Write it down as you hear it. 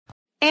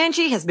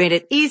Angie has made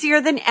it easier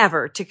than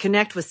ever to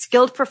connect with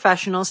skilled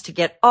professionals to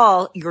get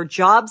all your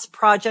jobs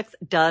projects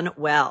done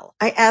well.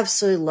 I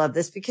absolutely love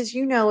this because,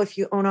 if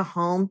you own a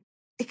home,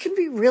 it can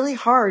be really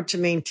hard to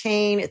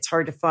maintain. It's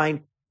hard to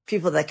find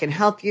people that can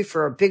help you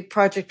for a big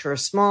project or a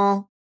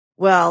small.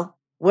 Well,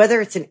 whether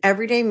it's in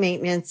everyday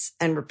maintenance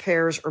and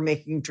repairs or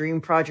making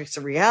dream projects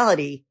a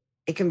reality,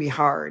 it can be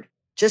hard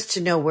just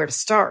to know where to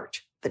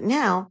start. But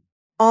now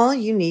all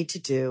you need to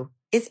do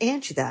is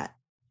Angie that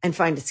and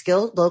find a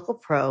skilled local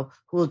pro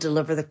who will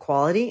deliver the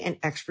quality and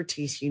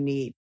expertise you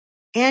need.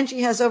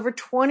 Angie has over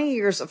 20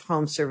 years of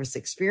home service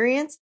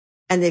experience,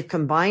 and they've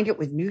combined it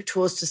with new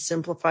tools to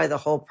simplify the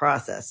whole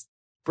process.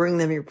 Bring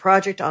them your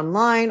project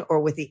online or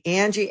with the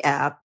Angie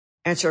app,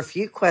 answer a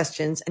few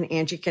questions, and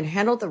Angie can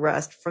handle the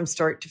rest from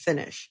start to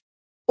finish.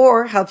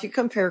 Or help you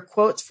compare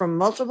quotes from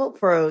multiple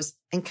pros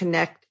and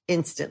connect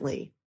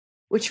instantly,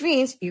 which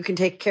means you can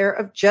take care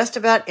of just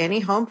about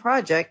any home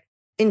project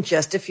in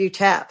just a few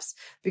taps.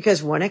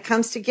 Because when it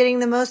comes to getting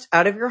the most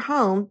out of your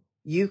home,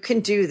 you can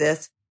do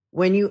this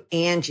when you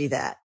Angie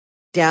that.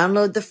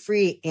 Download the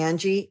free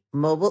Angie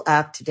mobile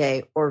app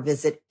today or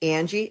visit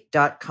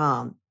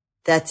Angie.com.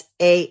 That's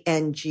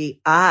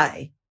ANGI.com.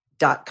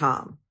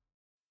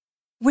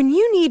 When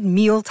you need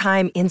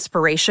mealtime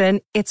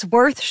inspiration, it's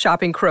worth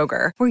shopping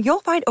Kroger, where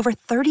you'll find over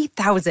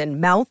 30,000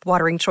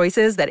 mouth-watering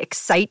choices that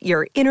excite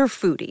your inner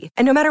foodie.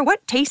 And no matter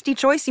what tasty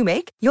choice you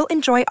make, you'll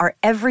enjoy our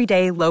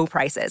everyday low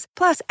prices,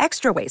 plus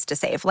extra ways to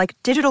save, like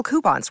digital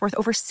coupons worth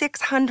over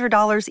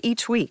 $600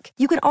 each week.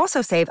 You can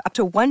also save up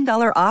to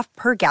 $1 off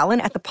per gallon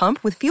at the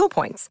pump with fuel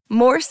points.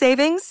 More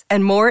savings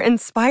and more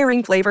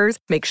inspiring flavors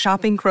make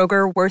shopping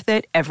Kroger worth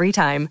it every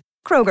time.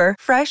 Kroger,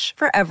 fresh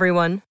for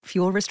everyone.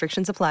 Fuel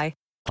restrictions apply.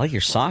 I like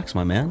your socks,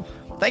 my man.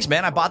 Thanks,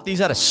 man. I bought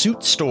these at a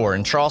suit store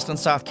in Charleston,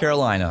 South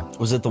Carolina.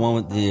 Was it the one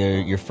with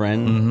your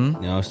friend?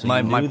 Mm-hmm.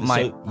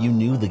 So you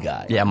knew the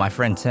guy. Yeah, my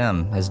friend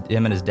Tim.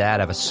 Him and his dad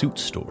have a suit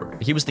store.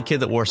 He was the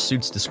kid that wore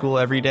suits to school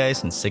every day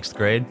since 6th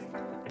grade.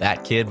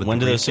 That kid with When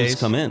the did those suits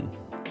come in?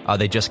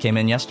 They just came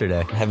in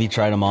yesterday. Have you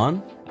tried them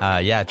on?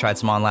 Yeah, I tried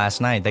some on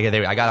last night.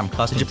 I got them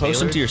custom Did you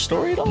post them tailored. to your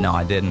story at all? No,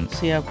 I didn't.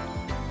 See,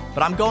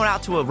 But I'm going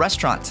out to a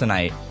restaurant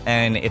tonight,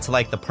 and it's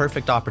like the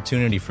perfect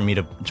opportunity for me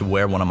to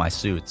wear one of my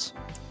suits.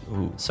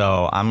 Ooh.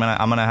 So I'm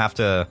gonna have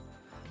to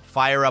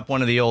fire up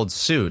one of the old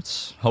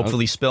suits.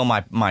 Hopefully, spill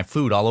my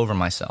food all over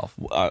myself.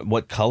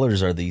 What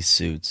colors are these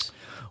suits?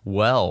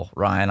 Well,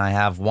 Ryan, I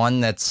have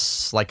one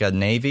that's like a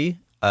navy,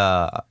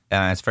 and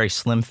it's very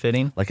slim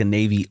fitting, like a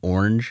navy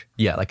orange.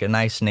 Yeah, like a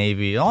nice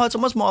navy. Oh, it's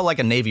almost more like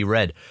a navy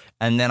red.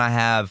 And then I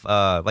have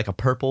like a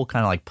purple,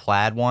 kind of like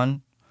plaid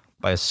one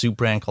by a suit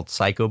brand called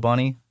Psycho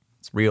Bunny.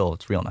 It's real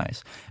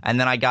nice. And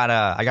then I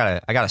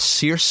got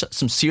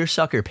some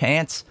seersucker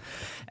pants.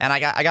 And I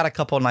got a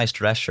couple of nice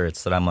dress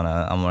shirts that I'm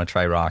gonna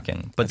try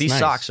rocking. But these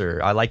socks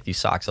I like these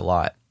socks a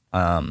lot.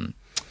 And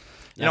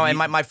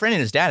my friend and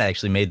his dad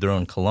actually made their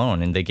own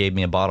cologne, and they gave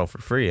me a bottle for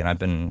free, and I've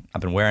been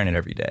wearing it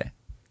every day.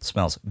 It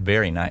smells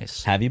very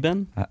nice. Have you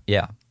been?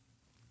 Yeah.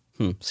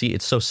 See,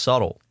 it's so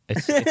subtle.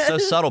 It's so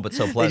subtle but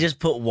so pleasant. They just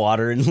put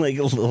water in like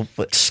a little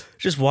foot.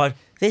 Just water.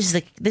 This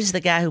is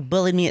the guy who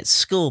bullied me at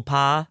school,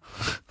 Pa.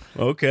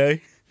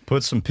 Okay.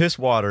 Put some piss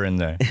water in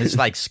there. It's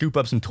like scoop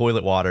up some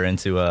toilet water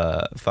into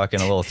a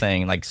little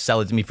thing and like sell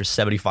it to me for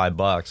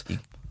 $75. You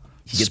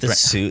get the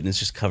suit and it's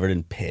just covered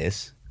in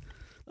piss.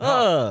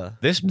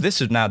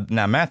 This is now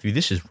Matthew.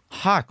 This is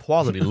high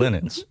quality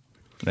linens.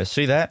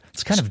 See that?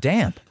 It's kind of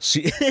damp.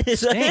 It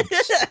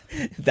stinks.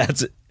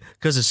 That's it.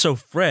 Because it's so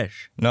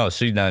fresh. No,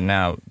 see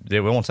now we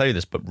won't tell you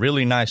this, but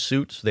really nice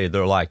suits they're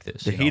like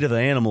this. The heat of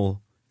the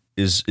animal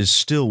is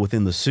still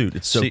within the suit.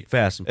 It's so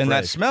fast and fresh. And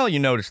that smell you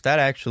notice, that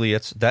actually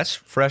that's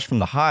fresh from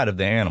the hide of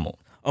the animal.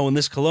 Oh, and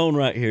this cologne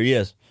right here,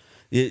 yes.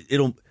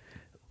 It'll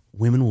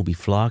women will be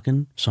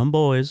flocking, some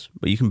boys,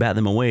 but you can bat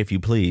them away if you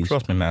please.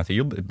 Trust me,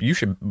 Matthew.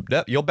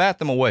 You'll bat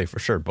them away for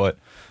sure, but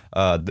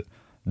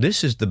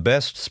this is the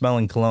best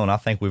smelling cologne I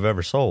think we've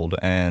ever sold.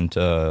 And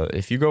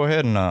if you go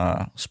ahead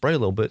and spray a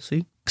little bit,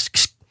 see?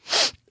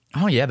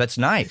 Oh yeah, that's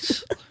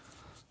nice.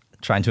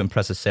 Trying to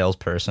impress a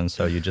salesperson,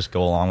 so you just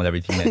go along with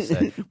everything they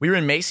say. We were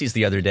in Macy's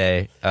the other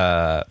day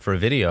for a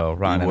video,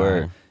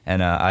 Ron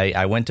and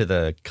I went to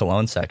the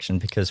cologne section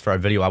because for our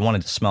video I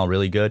wanted to smell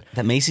really good.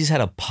 That Macy's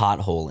had a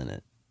pothole in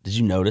it. Did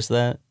you notice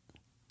that?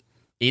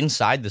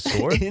 Inside the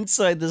store?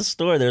 Inside the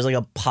store, there's like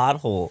a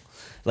pothole.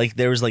 Like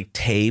there was like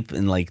tape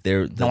and like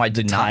the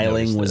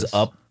tiling was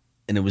up,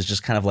 and it was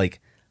just kind of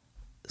like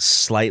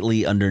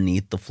slightly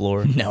underneath the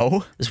floor.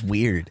 No, it's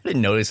weird. I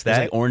didn't notice that.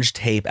 There's like orange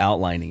tape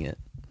outlining it.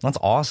 That's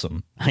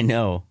awesome. I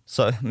know.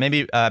 So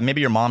maybe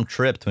your mom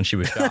tripped when she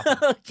was shopping.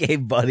 Okay,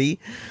 buddy.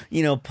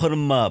 Put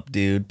them up,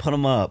 dude. Put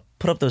them up.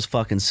 Put up those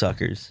fucking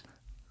suckers.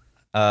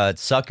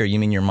 Sucker, you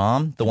mean your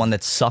mom? The one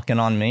that's sucking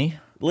on me?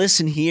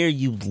 Listen here,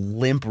 you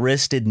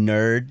limp-wristed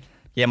nerd.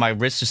 Yeah, my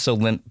wrist is so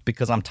limp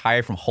because I'm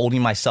tired from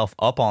holding myself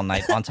up all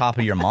night on top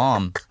of your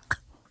mom.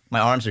 My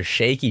arms are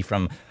shaky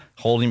from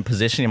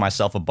positioning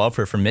myself above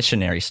her for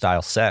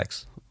missionary-style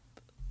sex.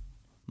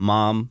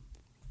 Mom,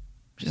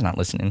 She's not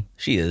listening.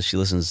 She is. She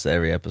listens to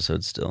every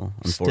episode still,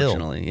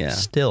 unfortunately.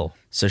 Still.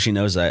 So she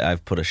knows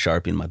I've put a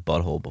Sharpie in my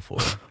butthole before.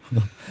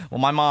 Well,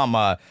 my mom,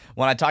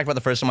 when I talked about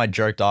the first time I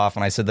jerked off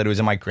and I said that it was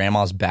in my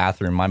grandma's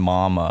bathroom, my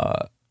mom,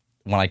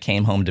 when I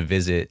came home to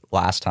visit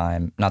last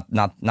time, not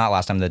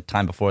last time, the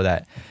time before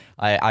that,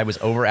 I was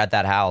over at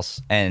that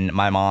house and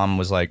my mom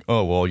was like,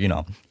 oh, well, you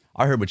know,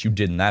 I heard what you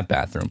did in that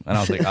bathroom. And I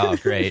was like, oh,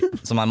 great.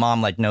 So my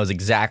mom like knows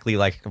exactly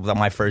like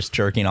my first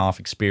jerking off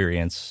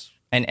experience.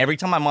 And every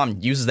time my mom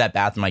uses that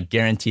bathroom, I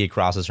guarantee it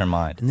crosses her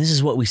mind. And this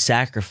is what we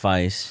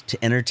sacrifice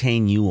to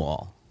entertain you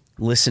all,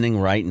 listening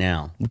right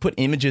now. We put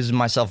images of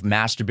myself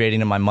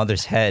masturbating in my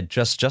mother's head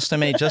just to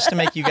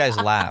make you guys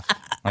laugh.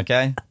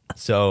 Okay?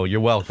 So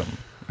you're welcome.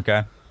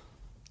 Okay?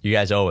 You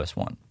guys owe us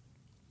one.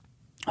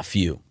 A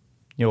few.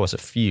 You owe us a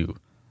few.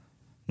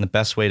 And the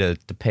best way to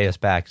pay us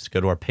back is to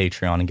go to our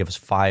Patreon and give us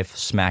 5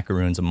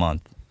 smackaroons a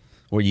month.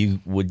 Where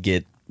you would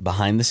get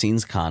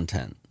behind-the-scenes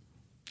content.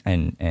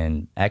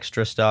 And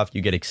extra stuff. You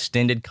get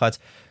extended cuts.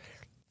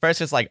 First,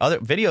 it's like other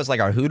videos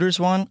like our Hooters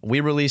one. We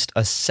released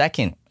a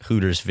second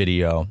Hooters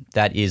video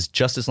that is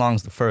just as long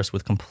as the first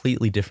with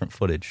completely different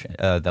footage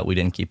that we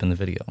didn't keep in the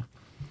video.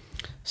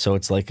 So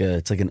it's like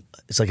a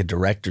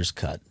director's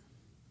cut.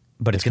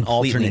 But it's an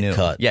alternate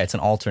cut. Yeah, it's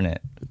an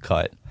alternate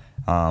cut.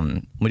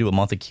 We do a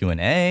monthly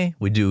Q&A.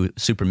 We do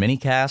super mini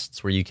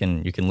casts where you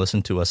can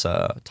listen to us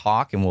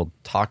talk, and we'll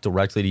talk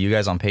directly to you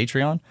guys on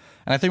Patreon.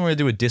 And I think we're going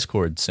to do a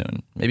Discord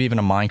soon, maybe even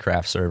a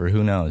Minecraft server,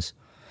 who knows.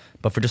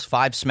 But for just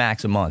 5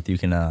 smacks a month, you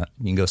can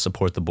go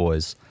support the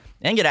boys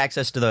and get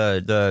access to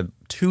the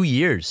 2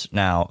 years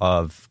now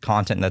of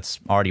content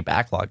that's already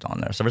backlogged on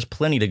there. So there's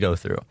plenty to go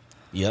through.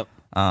 Yep.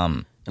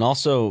 And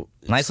also,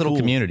 nice little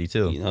community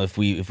too. You know, if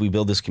we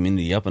build this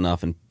community up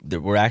enough, and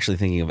we're actually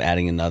thinking of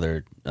adding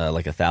another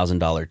like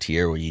 $1,000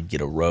 tier where you'd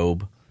get a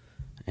robe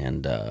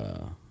and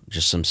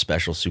just some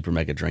special super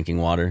mega drinking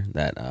water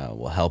that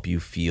will help you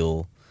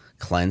feel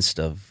cleansed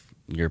of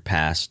your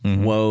past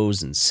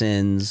woes and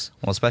sins.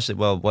 Well, especially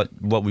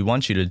what we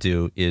want you to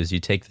do is you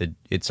take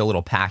it's a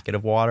little packet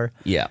of water.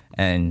 Yeah.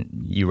 And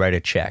you write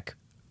a check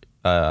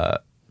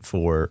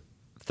for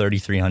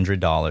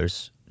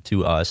 $3,300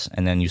 to us,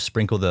 and then you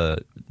sprinkle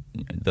the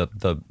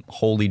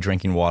holy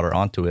drinking water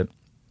onto it,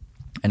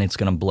 and it's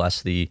gonna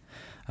bless the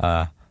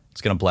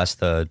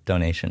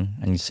donation,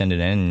 and you send it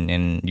in,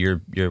 and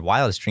your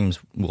wildest dreams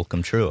will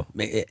come true.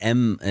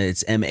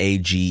 It's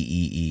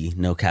MAGEE,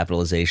 no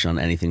capitalization on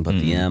anything but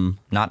the M.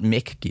 Not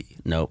Mickey.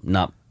 No,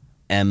 not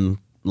M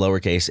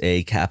lowercase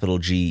a capital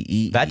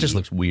GEE. That just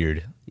looks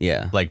weird.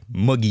 Yeah, like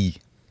Maggie,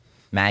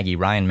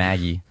 Ryan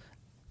Maggie,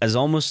 as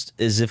almost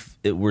as if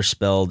it were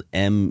spelled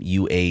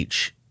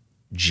MUHGE.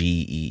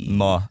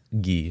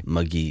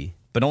 Maggie.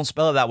 But don't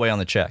spell it that way on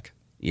the check.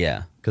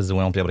 Yeah, because then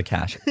we won't be able to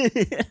cash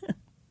it.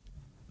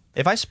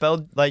 If I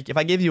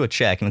gave you a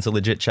check and it's a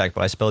legit check,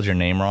 but I spelled your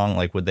name wrong,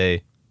 like would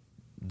they?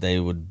 They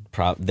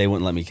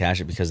wouldn't let me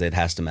cash it because it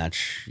has to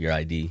match your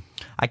ID.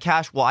 I'd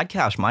cash my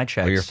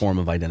checks. Or your form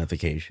of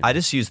identification. I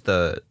just use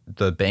the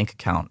bank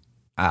account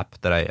app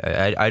that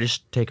I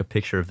just take a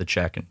picture of the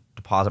check and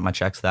deposit my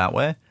checks that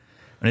way.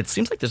 And it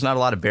seems like there's not a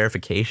lot of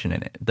verification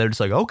in it. They're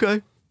just like,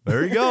 okay,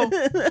 there you go.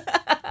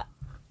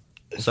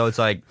 So it's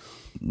like,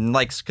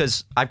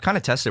 because I've kind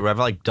of tested where I've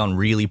like done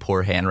really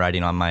poor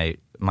handwriting on my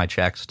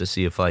checks to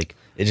see if like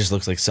it just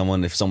looks like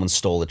if someone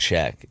stole a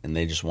check and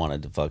they just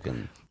wanted to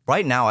fucking.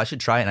 Right now, I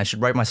should try it, and I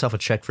should write myself a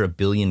check for $1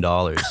 billion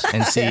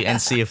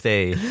and see if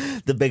they.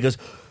 The bank goes,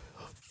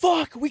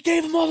 fuck, we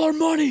gave them all our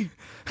money.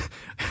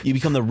 You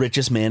become the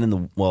richest man in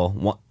the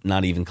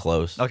not even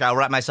close. Okay, I'll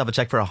write myself a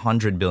check for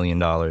 $100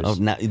 billion. Oh,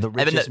 the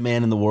richest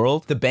man in the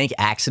world. The bank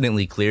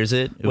accidentally clears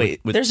it.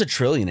 Wait, there's a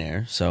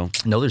trillionaire. So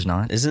no, there's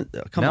not. Isn't?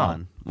 Come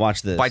on,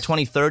 watch this. By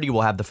 2030,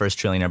 we'll have the first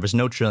trillionaire. There's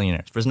no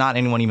trillionaires. There's not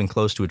anyone even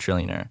close to a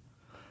trillionaire.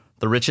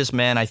 The richest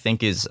man, I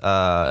think, is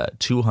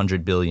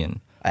 $200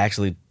 billion. I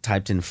actually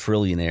typed in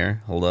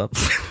frillionaire. Hold up.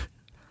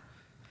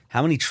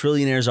 How many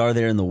trillionaires are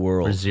there in the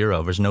world? There's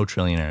 0. There's no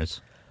trillionaires.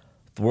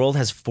 The world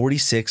has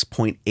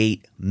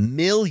 46.8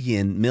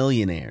 million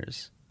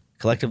millionaires.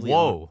 Collectively.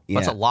 Whoa.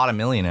 That's a lot of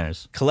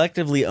millionaires.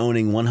 Collectively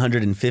owning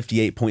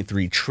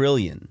 158.3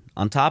 trillion.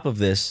 On top of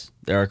this,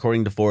 there are,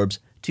 according to Forbes,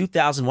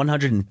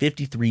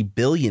 2,153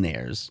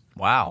 billionaires.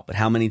 Wow. But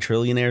how many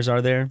trillionaires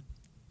are there?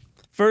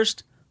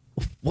 First,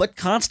 what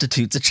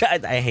constitutes a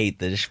child? I hate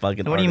this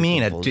fucking. What do you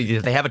mean?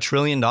 They have $1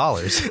 trillion.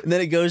 And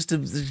then it goes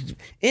to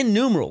in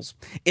numerals.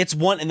 It's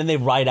one, and then they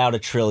write out a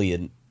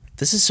trillion.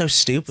 This is so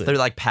stupid. They're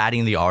like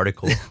padding the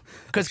article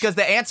because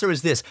the answer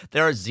is this: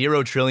 there are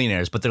 0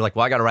 trillionaires, but they're like,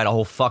 well, I got to write a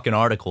whole fucking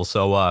article.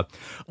 So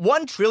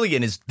 1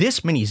 trillion is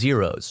this many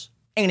zeros,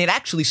 and it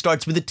actually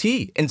starts with a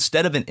T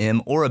instead of an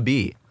M or a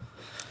B.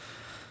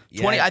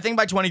 Yeah. I think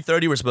by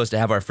 2030 we're supposed to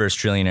have our first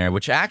trillionaire,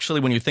 which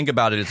actually, when you think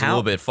about it, it's a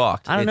little bit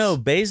fucked. I don't know.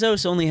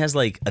 Bezos only has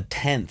like a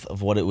tenth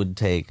of what it would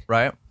take.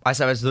 Right? I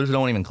said those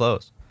don't even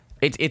close.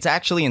 It's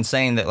actually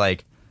insane that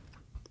like,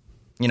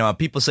 you know,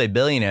 people say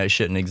billionaires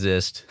shouldn't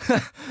exist.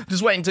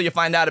 Just wait until you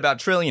find out about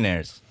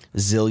trillionaires.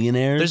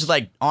 Zillionaires? There's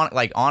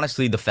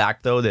honestly the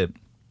fact though that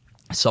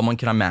someone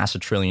can amass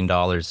 $1 trillion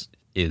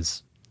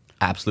is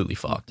absolutely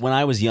fucked. When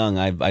I was young,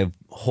 I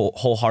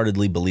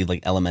wholeheartedly believed,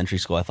 like elementary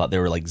school, I thought they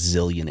were like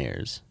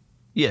zillionaires.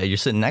 Yeah, you're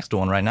sitting next to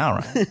one right now,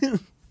 right?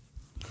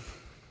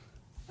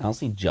 I don't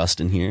see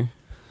Justin here.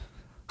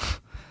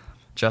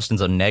 Justin's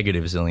a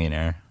negative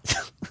zillionaire.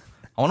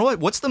 I wonder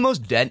what's the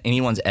most debt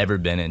anyone's ever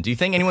been in. Do you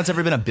think anyone's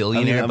ever been a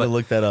billionaire? I'm gonna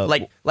look that up.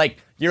 Like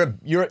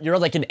you're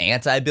like an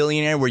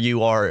anti-billionaire where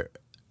you are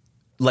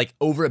like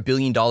over $1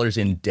 billion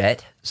in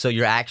debt. So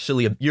you're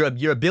actually you're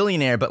a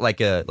billionaire, but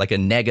like a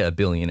nega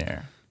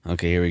billionaire.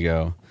 Okay, here we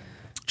go.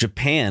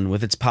 Japan,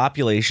 with its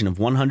population of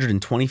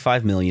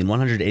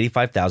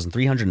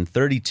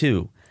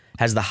 125,185,332,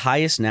 has the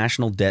highest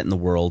national debt in the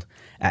world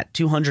at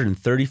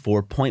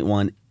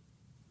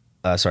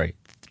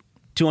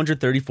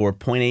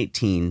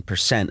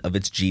 234.18% of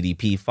its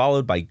GDP,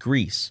 followed by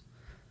Greece.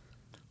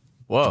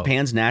 Whoa.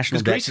 Japan's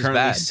national debt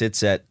currently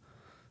sits at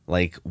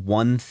like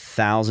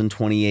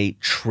 1,028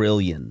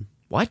 trillion.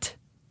 What?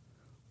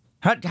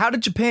 How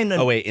did Japan?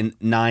 In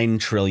 9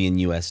 trillion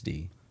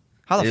USD.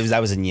 That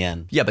was in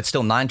yen. Yeah, but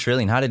still 9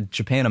 trillion. How did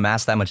Japan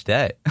amass that much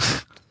debt?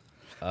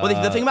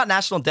 Well, the thing about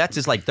national debts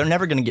is like they're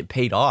never going to get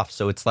paid off.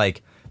 So it's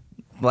like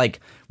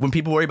when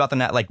people worry about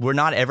we're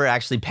not ever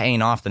actually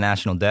paying off the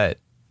national debt.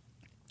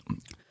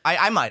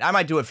 I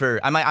might do it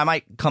I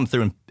might come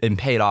through and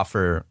pay it off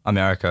for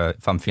America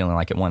if I'm feeling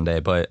like it one day.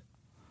 But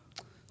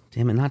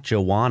damn it, not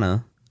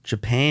Joanna.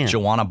 Japan.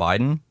 Joanna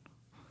Biden. I'm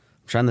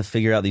trying to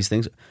figure out these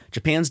things.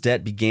 Japan's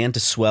debt began to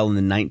swell in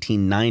the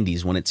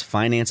 1990s when its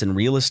finance and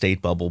real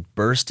estate bubble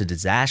burst to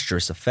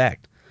disastrous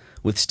effect.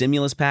 With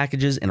stimulus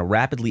packages and a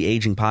rapidly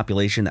aging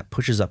population that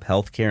pushes up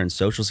healthcare and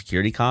social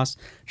security costs,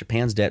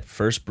 Japan's debt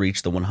first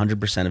breached the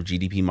 100% of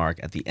GDP mark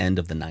at the end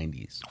of the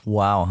 90s.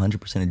 Wow, 100%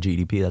 of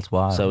GDP, that's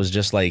wild. So it was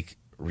just like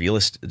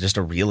just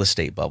a real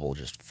estate bubble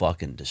just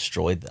fucking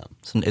destroyed them.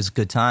 It's a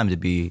good time to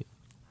be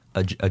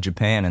a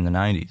Japan in the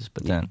 90s,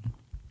 but then...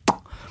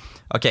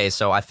 Okay,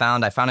 so I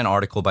found an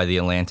article by The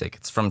Atlantic.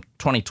 It's from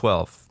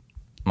 2012,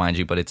 mind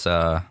you, but it's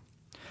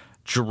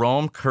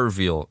Jerome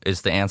Kerviel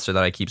is the answer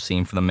that I keep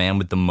seeing for the man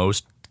with the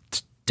most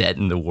debt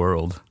in the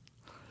world.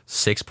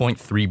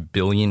 $6.3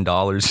 billion.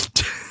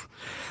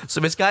 So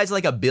this guy's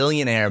like a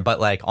billionaire, but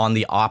like on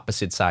the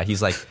opposite side.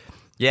 He's like,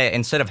 yeah,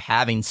 instead of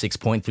having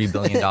 $6.3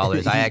 billion,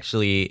 I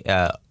actually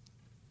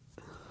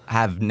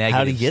have negative.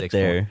 How'd he get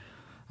there?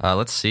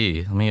 Let's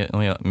see. Let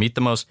me meet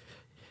the most...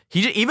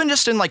 even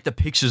just in like the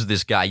pictures of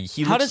this guy,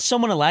 how does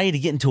someone allow you to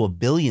get into $1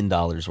 billion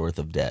worth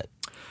of debt?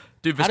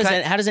 Dude,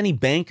 how does any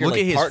bank or look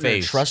at his partner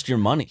face. Trust your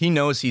money? He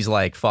knows he's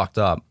like fucked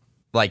up.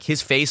 Like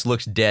his face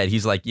looks dead.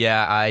 He's like,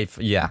 I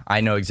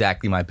know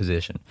exactly my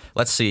position.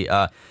 Let's see.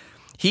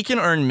 He can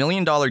earn $1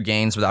 million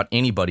gains without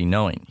anybody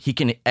knowing. He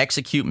can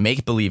execute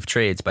make-believe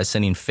trades by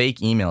sending fake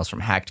emails from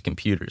hacked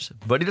computers.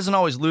 But he doesn't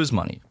always lose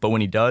money. But when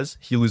he does,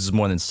 he loses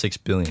more than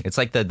 $6 billion. It's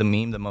like the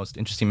meme, the most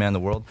interesting man in the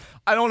world.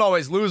 I don't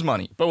always lose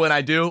money, but when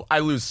I do, I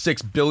lose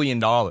 $6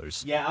 billion.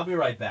 Yeah, I'll be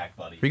right back,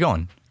 buddy. Where you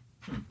going?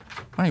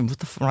 Ryan,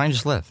 Ryan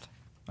just left.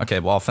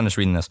 Okay, well, I'll finish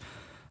reading this.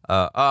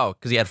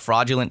 Because he had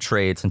fraudulent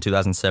trades in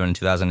 2007 and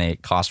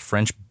 2008, cost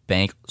French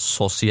bank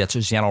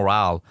Société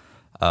Générale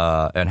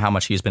and how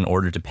much he's been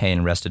ordered to pay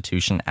in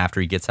restitution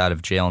after he gets out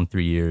of jail in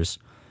 3 years.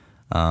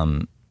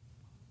 God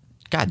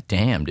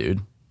damn,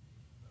 dude.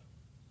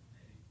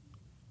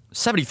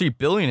 $73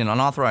 billion in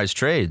unauthorized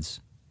trades.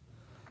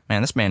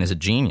 Man, this man is a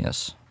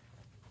genius.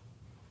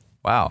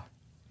 Wow.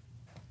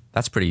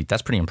 That's pretty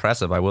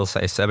impressive, I will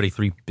say.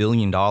 $73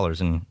 billion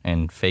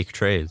in fake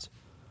trades.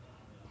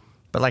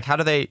 But like, how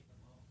do they...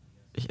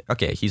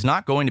 Okay, he's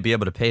not going to be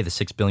able to pay the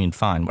 $6 billion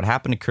fine. What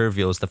happened to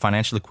Kerviel is the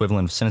financial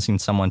equivalent of sentencing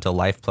someone to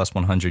life plus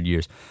 100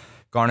 years.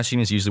 Garnishing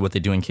is usually what they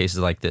do in cases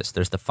like this.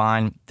 There's the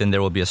fine, then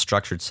there will be a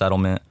structured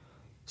settlement.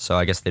 So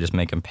I guess they just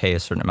make him pay a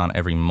certain amount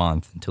every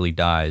month until he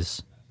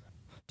dies.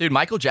 Dude,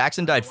 Michael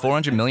Jackson died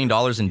 $400 million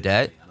in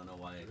debt. I don't know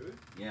why.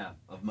 Yeah,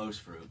 of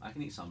most fruit. I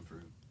can eat some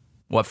fruit.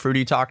 What fruit are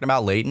you talking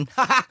about, Leighton?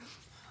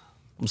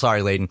 I'm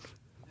sorry, Leighton.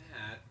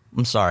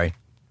 I'm sorry.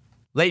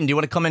 Leighton, do you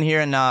want to come in here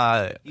and...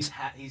 He's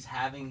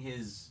having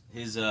his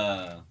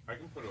I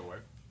can put it away.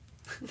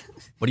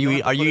 What do you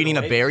eat? Are you eating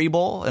a berry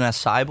bowl and a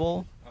acai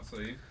bowl?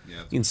 Absolutely.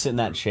 Yeah. You can sit in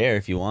that chair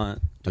if you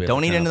want.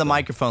 Don't eat into the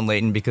microphone,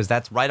 Leighton, because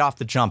that's right off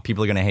the jump.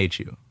 People are going to hate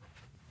you.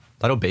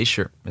 That Obey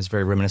shirt is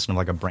very reminiscent of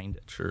like a Brain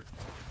Dead shirt.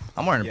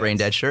 I'm wearing a Brain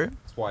Dead shirt.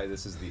 That's why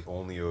this is the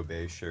only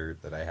Obey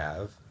shirt that I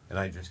have, and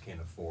I just can't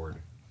afford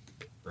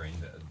Brain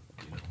Dead,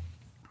 you know.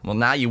 Well,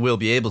 now you will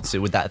be able to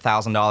with that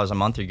 $1,000 a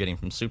month you're getting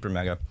from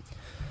SuperMega.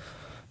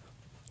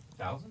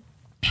 1,000?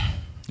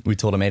 We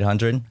told him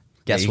 800.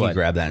 Guess you what? Can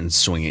grab that and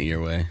swing it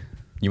your way.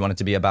 You want it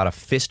to be about a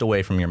fist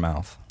away from your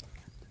mouth.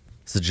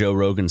 It's the Joe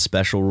Rogan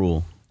special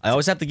rule. I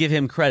always have to give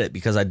him credit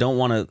because I don't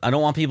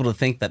want people to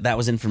think that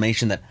was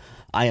information that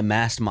I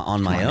amassed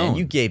on my own. Man,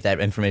 you gave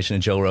that information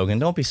to Joe Rogan.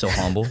 Don't be so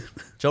humble.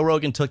 Joe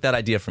Rogan took that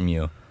idea from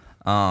you.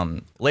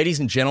 Ladies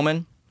and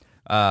gentlemen,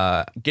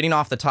 getting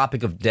off the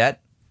topic of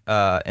debt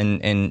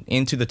and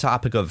into the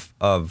topic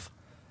of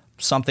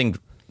something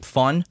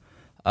fun.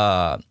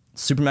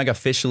 Super Mega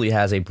officially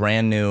has a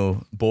brand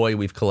new boy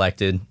we've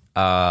collected.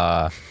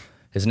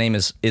 His name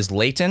is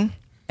Leighton,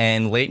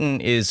 and Leighton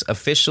is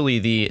officially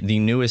the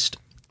newest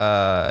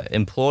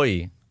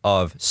employee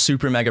of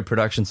Super Mega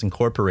Productions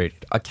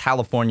Incorporated, a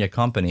California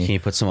company. Can you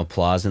put some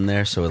applause in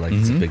there so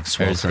it's a big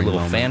swell? There's a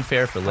little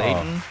fanfare for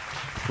Leighton.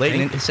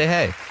 Leighton, say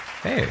hey.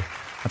 Hey.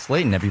 That's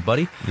Leighton,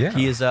 everybody. Yeah.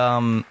 He is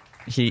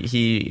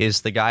he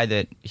is the guy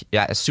that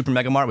Super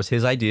Mega Mart was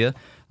his idea.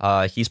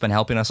 He's been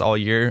helping us all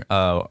year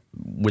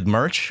with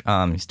merch.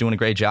 He's doing a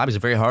great job. He's a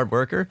very hard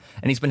worker,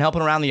 and he's been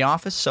helping around the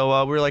office.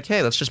 So we were like,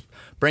 hey, let's just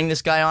bring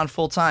this guy on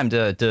full time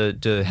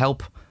to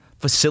help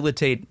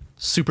facilitate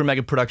Super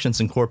Mega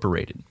Productions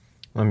Incorporated.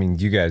 I mean,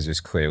 you guys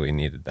just clearly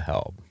needed the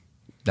help.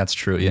 That's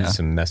true. Needed Yeah.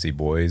 some messy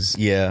boys.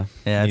 Yeah.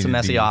 Yeah. It's a Needed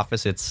messy the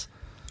office. It's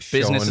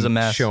business is a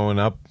mess. Showing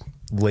up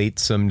late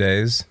some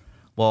days.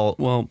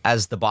 Well,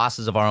 as the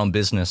bosses of our own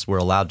business, we're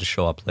allowed to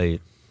show up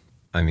late.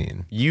 I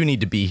mean, You need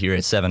to be here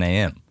at 7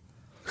 a.m.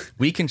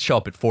 We can show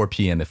up at 4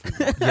 p.m. if we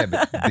want. yeah,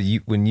 but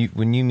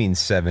when you mean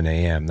 7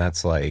 a.m.,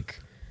 that's like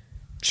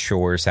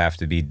chores have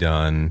to be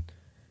done,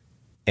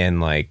 and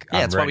like Yeah,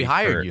 I'm that's why we ready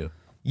hired you.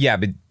 Yeah,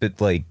 but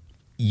like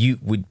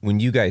when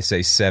you guys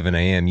say 7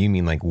 a.m., you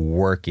mean like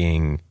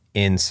working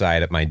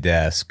inside at my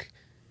desk,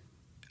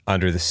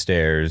 under the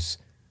stairs,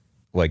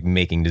 like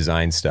making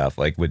design stuff.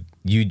 Like would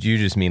you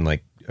just mean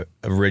like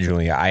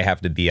originally I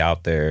have to be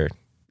out there?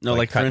 No,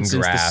 like for cutting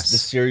instance, grass. the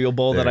cereal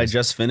bowl that I There's-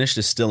 just finished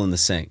is still in the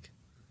sink,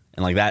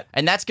 and like that.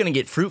 And that's going to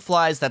get fruit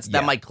flies.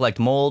 That might collect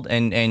mold.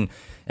 And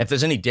if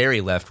there's any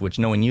dairy left, which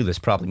knowing you, there's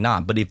probably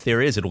not. But if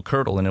there is, it'll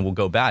curdle and it will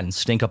go bad and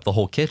stink up the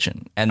whole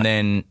kitchen. And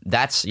then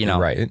that's,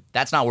 Right.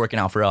 that's not working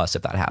out for us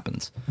if that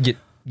happens.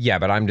 Yeah,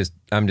 but I'm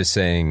just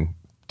saying,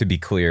 to be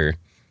clear,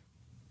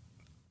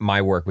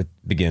 my work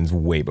begins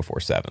way before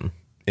 7,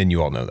 and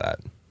you all know that.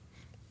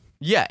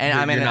 Yeah, and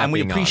You're not and we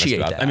being honest appreciate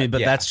about that. that. I mean, but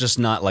Yeah. that's just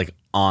not like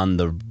on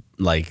the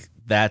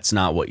that's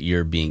not what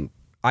you're being.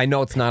 I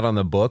know it's not on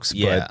the books,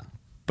 Yeah.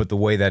 but the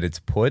way that it's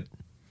put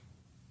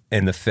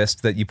and the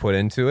fist that you put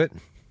into it,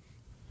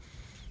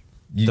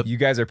 you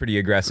guys are pretty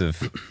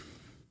aggressive.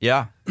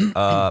 Yeah.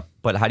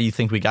 But how do you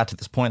think we got to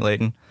this point,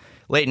 Leighton?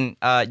 Leighton,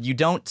 you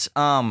don't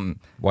Well,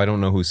 I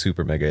don't know who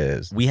Super Mega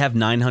is. We have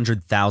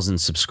 900,000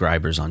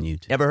 subscribers on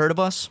YouTube. ever heard of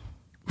us?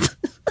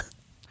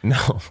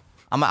 No.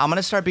 I'm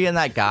gonna start being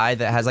that guy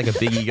that has like a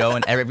big ego,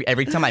 and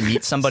every time I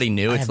meet somebody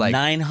new, I it's have like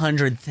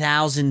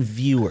 900,000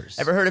 viewers.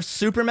 Ever heard of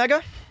Super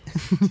Mega?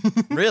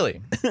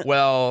 Really?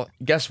 Well,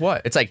 guess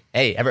what? It's like,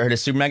 hey, ever heard of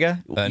Super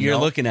Mega? You're No.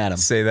 looking at them.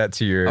 Say that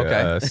to your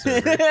Okay.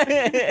 server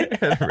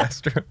at a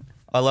restaurant.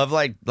 I love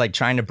like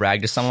trying to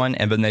brag to someone,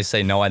 and then they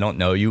say, "No, I don't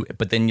know you."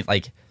 But then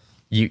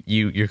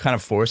you're kind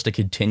of forced to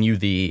continue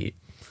the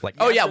like.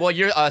 Oh yeah, well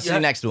you're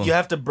sitting next to him. You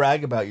have to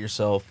brag about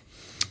yourself.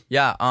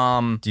 Yeah.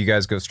 Do you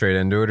guys go straight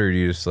into it, or do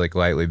you just like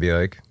lightly be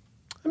like,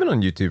 I've been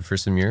on YouTube for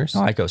some years?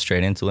 I go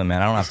straight into it,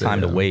 man. I don't have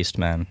time to waste,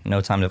 man.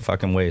 No time to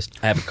fucking waste.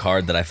 I have a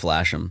card that I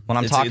flash them. When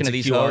I'm talking to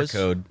these QR hoes,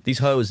 code. these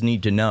hoes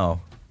need to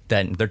know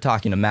that they're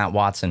talking to Matt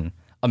Watson,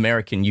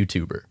 American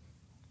YouTuber,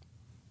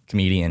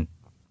 comedian,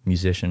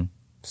 musician,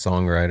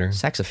 Songwriter.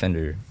 sex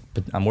offender.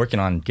 But I'm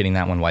working on getting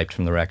that one wiped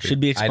from the record. Should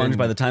be expunged didn't-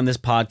 by the time this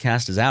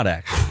podcast is out.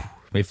 Actually,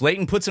 If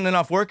Leighton puts in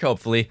enough work,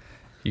 hopefully,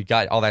 you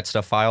got all that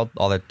stuff filed,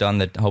 all that done,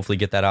 that hopefully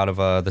get that out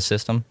of the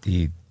system.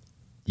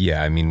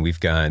 Yeah, I mean, we've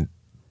got...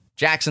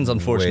 Jackson's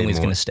unfortunately is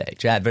more. going to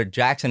stay.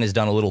 Jackson has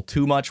done a little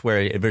too much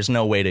where there's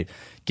no way to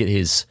get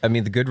his... I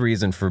mean, the good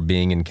reason for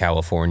being in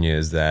California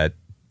is that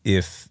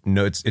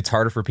it's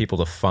harder for people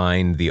to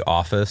find the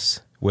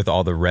office with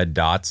all the red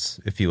dots.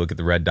 If you look at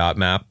the red dot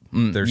map,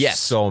 there's yes.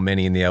 so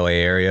many in the LA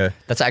area.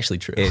 That's actually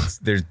true.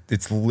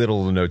 It's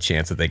little to no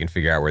chance that they can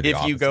figure out where the If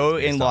office you go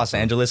is based in Los off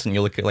of. Angeles and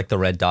you look at like the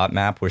red dot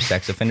map where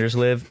sex offenders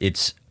live,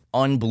 it's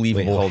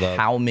unbelievable Wait, hold up.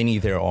 how many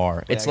there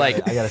are. It's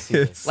like gotta see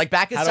this. like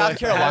back in How do I- South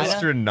Carolina,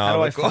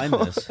 astronomical. How do I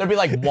find this? there'd be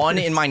like one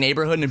in my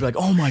neighborhood and it'd be like,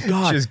 oh my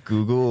God. Just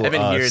Google I've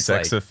been here, it's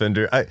sex like-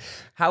 offender.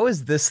 How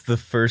is this the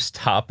first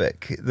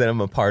topic that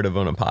I'm a part of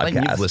on a podcast? I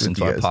think you've listened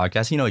to with our you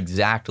guys? podcast. You know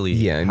exactly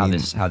Yeah, I how mean-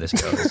 this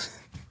goes.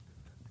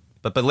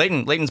 But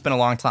Leighton's been a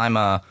long time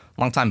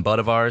bud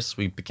of ours.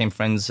 We became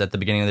friends at the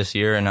beginning of this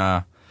year,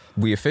 and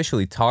We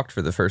officially talked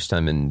for the first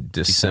time in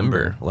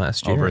December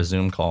last year. over a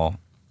Zoom call.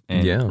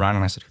 And Yeah. Ryan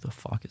and I said, "Who the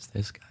fuck is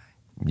this guy?"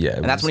 Yeah,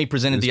 And that's when he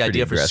presented the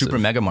idea for Super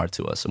Mega Mart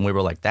to us, and we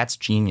were like, "That's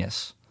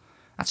genius.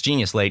 That's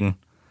genius, Leighton."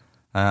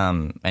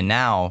 And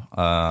now,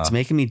 It's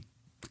making me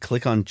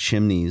click on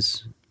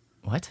chimneys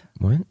what?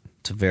 What?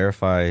 to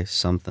verify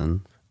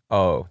something.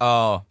 Oh,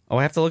 Oh, Oh,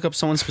 I have to look up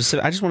someone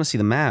specific. I just want to see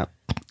the map.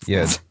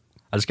 yeah.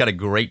 I just got a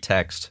great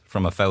text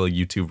from a fellow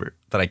YouTuber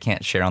that I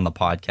can't share on the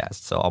podcast,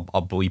 so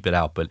I'll bleep it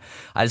out. But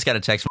I just got a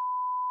text from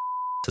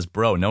says,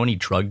 "Bro, know any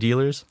drug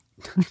dealers?"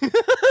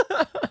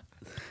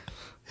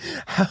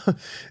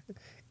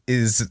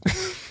 Is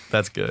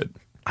That's good.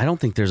 I don't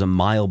think there's a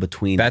mile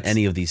between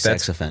any of these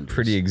sex that's offenders.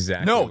 Pretty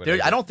exactly. No, what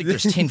I don't think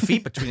there's 10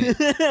 feet between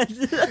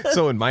it.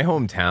 So in my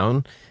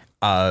hometown,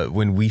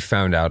 when we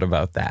found out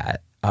about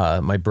that,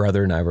 my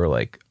brother and I were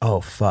like,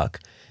 "Oh fuck!"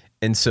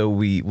 And so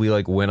we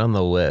like went on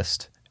the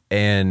list,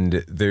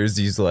 And there's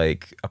these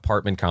like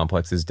apartment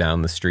complexes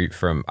down the street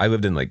from, I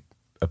lived in like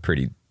a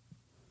pretty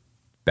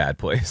bad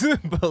place,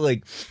 but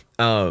like,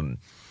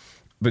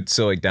 but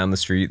so like down the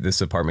street, this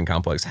apartment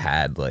complex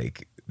had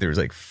like, there was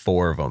like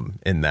 4 of them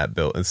in that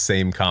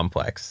same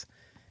complex,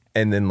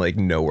 and then like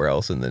nowhere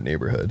else in the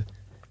neighborhood.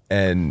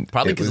 And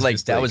probably because like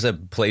that was a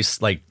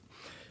place like,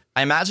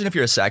 I imagine if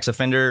you're a sex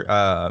offender,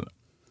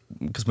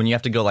 because when you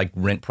have to go like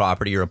rent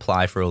property or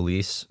apply for a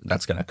lease,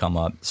 that's going to come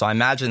up. So I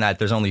imagine that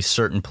there's only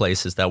certain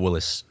places that will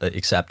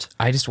accept.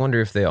 I just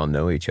wonder if they all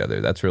know each other.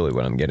 That's really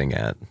what I'm getting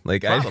at.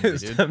 Like, Probably,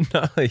 I'm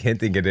not like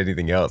hinting at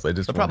anything else. I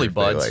just They're probably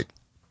wonder if buds.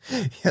 they,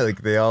 like, yeah,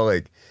 like they all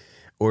like,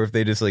 or if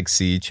they just like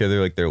see each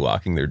other, like they're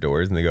locking their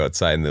doors and they go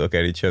outside and they look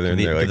at each other and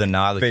they're like, the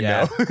nod, like, they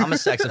yeah, know. I'm a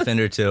sex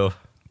offender too.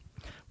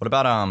 What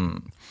about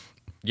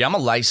yeah, I'm a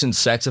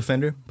licensed sex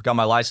offender. Got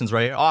my license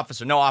right here.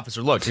 Officer, no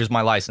officer. Look, here's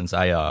my license.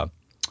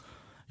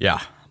 Yeah,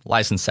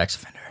 licensed sex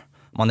offender.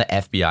 I'm on the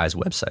FBI's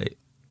website,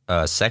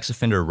 sex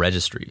offender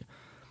registry.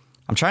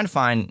 I'm trying to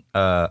find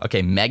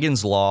okay,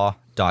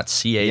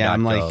 meganslaw.ca.gov. Yeah,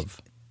 I'm like-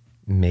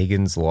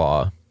 Megan's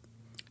Law.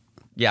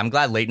 Yeah, I'm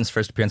glad Leighton's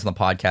first appearance on the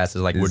podcast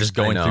is like we're just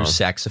I going know. through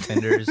sex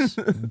offenders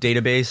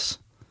database.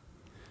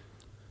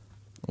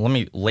 Let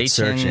me Leighton.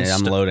 Searching it.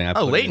 I'm loading. I Oh,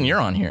 put it Leighton, in. you're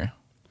on here.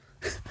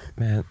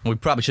 Man, We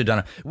probably should have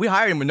done it. We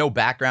hired him with no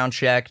background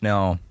check.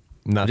 No.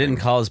 I nothing. didn't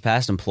call his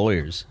past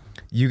employers.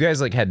 You guys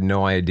like had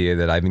no idea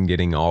that I've been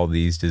getting all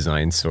these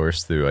designs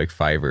sourced through like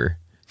Fiverr.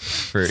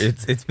 For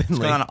it's been It's like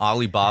going on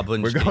Alibaba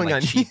and We're just getting, going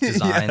like, on- cheap yeah.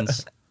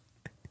 designs.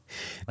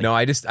 no,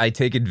 I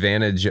take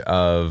advantage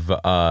of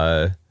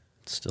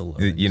Still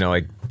the- loading. you know,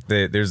 like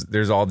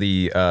there's all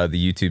the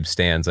YouTube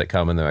stands that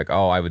come and they're like,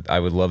 oh, I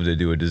would love to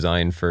do a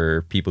design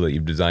for people that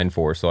you've designed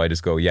for. So I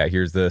just go, yeah,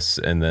 here's this,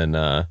 and then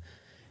I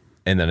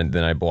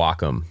block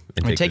them.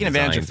 I mean, taking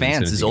advantage of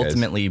fans is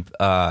ultimately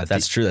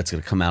That's true. That's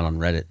going to come out on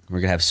Reddit. We're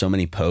going to have so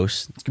many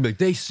posts. it's gonna be like,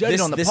 they said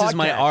it on the This podcast. is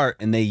my art,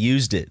 and they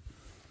used it.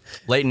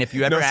 Leighton, if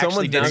you ever No, actually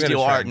someone's did now gonna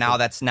steal try art,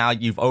 and- now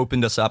you've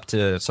opened us up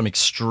to some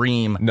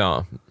extreme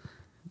no.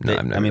 They-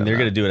 I've never I mean, done they're that.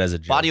 going to do it as a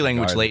joke. body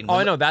language. regardless. Leighton, Oh,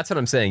 I know. That's what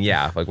I'm saying.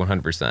 Yeah, like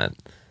 100%.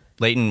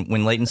 Leighton,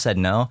 when Leighton said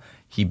no,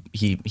 he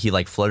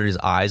like fluttered his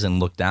eyes and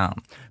looked down.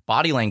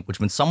 Body language.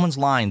 When someone's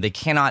lying, they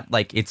cannot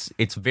like. It's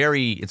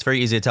very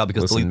easy to tell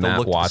because Listen, they'll Matt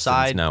look to the Watson's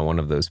side. now one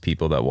of those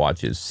people that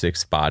watches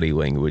 6 body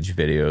language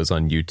videos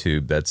on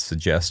YouTube that's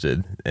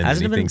suggested, and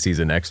Hasn't he it been- thinks he's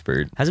an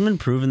expert. Hasn't been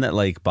proven that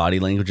like body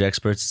language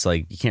experts, it's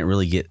like you can't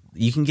really get.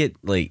 You can get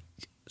like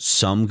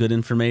some good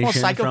information Well,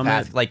 from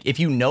psychopath. it. Like if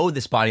you know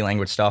this body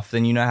language stuff,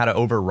 then you know how to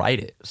overwrite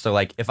it. So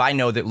like if I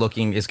know that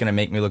looking is going to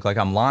make me look like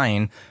I'm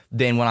lying,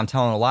 then when I'm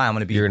telling a lie, I'm going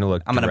to be. You're gonna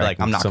look. I'm going to be like,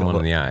 I'm not going someone to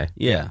in look. the eye.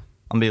 Yeah. I'm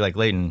gonna be like,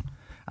 Leighton,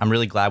 I'm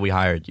really glad we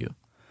hired you.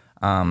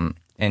 And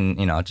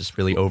you know, just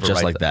really overwrite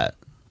Just like that.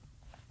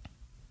 that.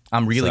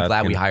 I'm really So that's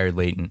glad we gonna- hired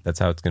Leighton. That's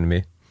how it's going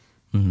to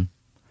be.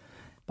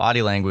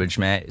 Body language,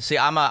 man. See,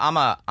 I'm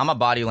a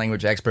body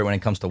language expert when it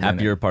comes to women.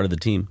 Happy you're a part of the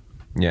team.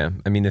 Yeah,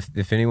 I mean,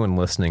 if anyone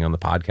listening on the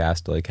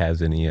podcast like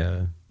has any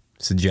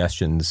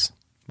suggestions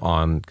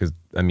on, because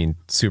I mean,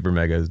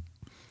 SuperMega's.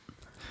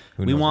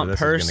 who We knows want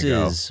where this is gonna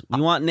go. purses.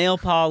 We want nail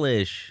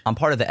polish. I'm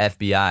part of the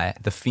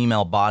FBI, the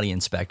female body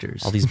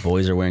inspectors. All these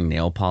boys are wearing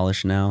nail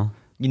polish now.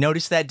 You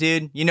notice that,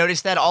 dude? You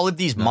notice that all of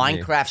these me.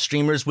 Minecraft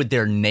streamers with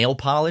their nail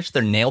polish,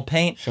 their nail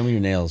paint? Show me your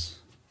nails.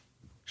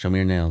 Show me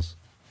your nails.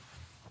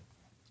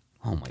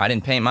 Oh my! I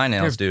didn't paint my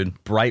nails,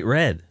 dude. Bright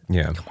red,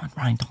 Yeah, Come on,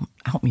 Ryan, don't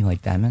out me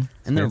like that, man.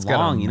 and they're It's got a-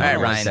 long. You know, All right, I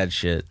don't like Ryan. that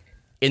shit.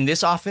 In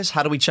this office,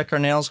 how do we check our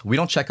nails? We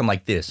don't check them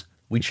like this.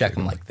 We check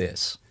them like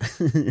this.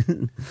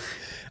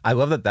 I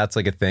love that. That's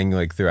like a thing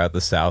like throughout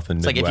the South and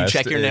It's like if you Midwest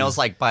check your is- nails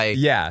like by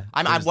Yeah,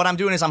 what I'm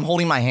doing is I'm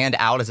holding my hand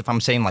out as if I'm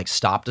saying like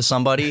stop to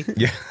somebody.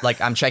 Yeah. Like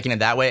I'm checking it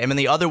that way. And then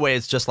the other way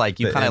is just like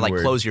you The kind of like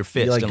N-word. close your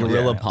fist. You like and look at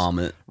gorilla your nails. palm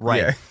it.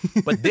 Right.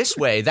 Yeah. But this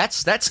way,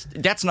 that's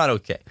not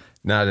okay.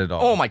 not at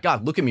all. Oh my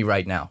God, look at me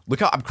right now. Look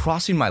how I'm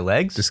crossing my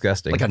legs.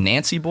 Disgusting. Like a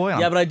Nancy boy.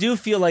 Yeah, but I do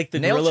feel like the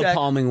Nail gorilla check.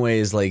 palming way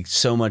is like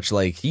so much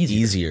like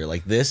easier.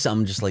 Like this,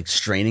 I'm just like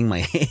straining my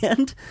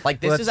hand.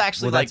 like this Well, is that's-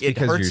 actually well, like that's it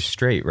because hurts. you're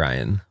straight,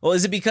 Ryan. Well,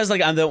 is it because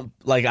like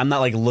I'm not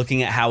like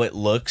looking at how it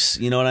looks?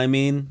 You know what I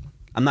mean?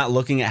 I'm not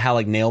looking at how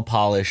like nail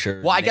polish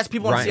or. Well, I guess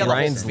people want to see how the whole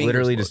Ryan's fingers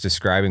literally look. just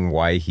describing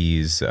why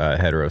he's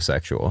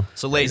heterosexual.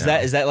 So ladies,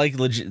 is that like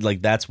legit?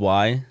 Like that's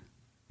why.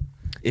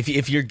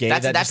 If you're gay,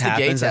 That's- that that's just the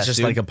gay happens. That's test, just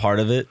dude. like a part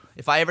of it.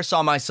 if I ever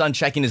saw my son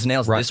checking his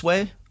nails Right. this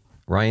way,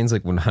 Ryan's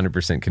like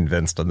 100%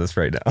 convinced on this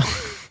right now.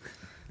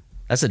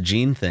 That's a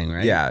gene thing,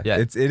 right? yeah, Yeah.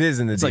 it is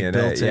in the It's like DNA.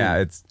 built in. Yeah,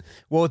 it's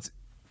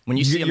when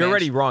you see a you're man-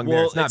 already wrong there.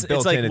 Well, It's not it's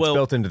built like, in. It's well-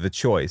 built into the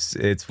choice.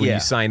 It's when Yeah. you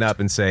sign up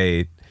and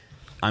say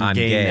I'm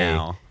gay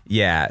now.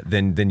 Yeah,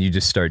 then you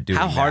just start doing.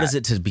 How hard that. is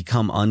it to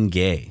become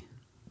ungay?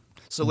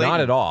 So Not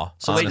Leighton- at all.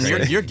 So Leighton,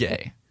 honestly. you're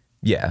gay.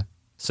 Yeah.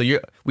 So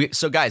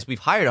guys, we've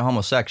hired a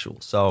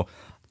homosexual. So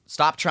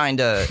stop trying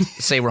to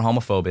say we're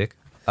homophobic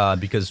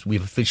because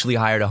we've officially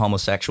hired a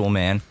homosexual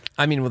man.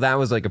 I mean, well, that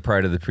was like a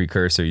part of the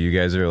precursor. You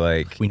guys are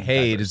like, We need hey,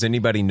 diversity. does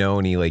anybody know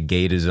any like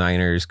gay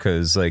designers?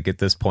 Because like at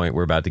this point,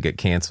 we're about to get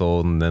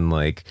canceled, and then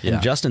like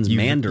And Justin's you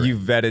Mandarin. you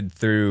vetted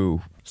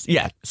through.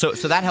 Yeah, so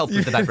that helped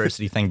with the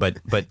diversity thing, but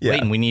Yeah.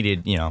 Leighton, we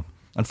needed,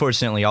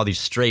 unfortunately, all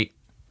these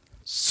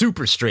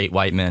super straight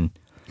white men,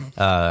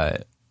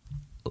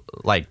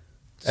 like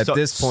At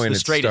this point, the it's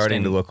straightest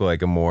starting to in- look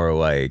like a more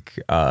like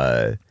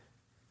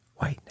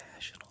white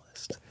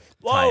nationalist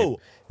Whoa,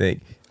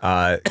 thing,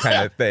 kind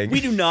of thing.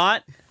 we do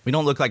not. We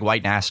don't look like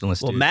white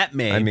nationalists. Well, dude. Matt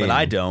may, I mean- but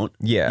I don't.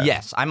 Yeah.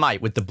 Yes, I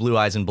might with the blue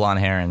eyes and blonde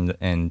hair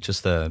and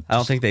just the. I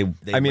don't think they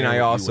I mean, wear I what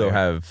you also wear.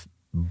 have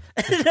No,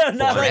 not blonde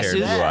like hair, Dresses. blue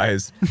that.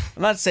 eyes.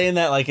 I'm not saying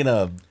that like in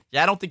a.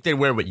 Yeah, I don't think they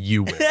wear what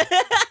you wear.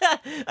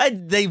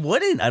 They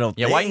wouldn't. I don't.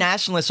 Yeah, think. white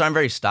nationalists aren't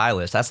very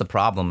stylish. That's the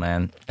problem,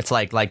 man. It's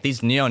like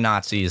these neo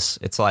Nazis.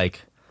 It's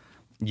like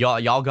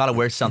y'all got to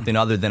wear something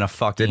other than a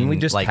fucking. Didn't we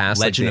just like pass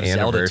like Legend the of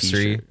Zelda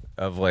anniversary t-shirt.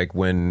 of like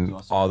when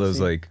all those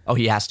like Oh,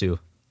 he has to.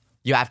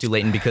 You have to,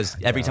 Leighton, because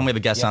every time we have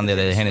a guest on there,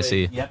 the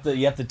Hennessy.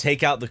 You have to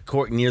take out the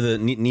cork near the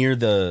near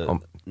the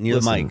mic. Near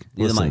the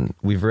listen, mic.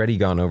 we've already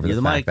gone over Near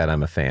the the fact mic. that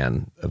I'm a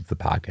fan of the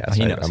podcast.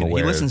 He knows. I'm He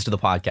aware. listens to the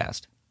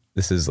podcast.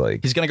 This is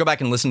like He's gonna go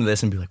back and listen to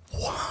this and be like,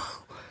 "Whoa!"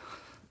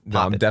 no,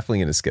 I'm definitely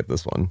gonna skip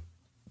this one.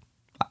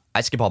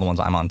 I skip all the ones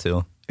I'm on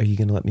too. Are you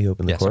gonna let me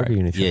open the Yeah, cork? sorry. Or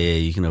are you gonna Yeah,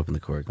 you can open the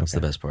cork. That's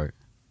the best part.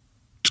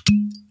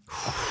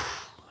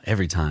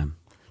 Every time.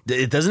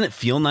 Doesn't it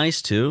feel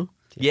nice too?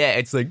 Yeah,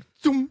 it's like,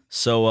 zoom.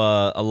 So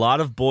a lot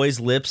of boys'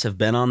 lips have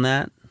been on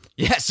that.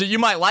 Yeah. So you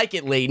might like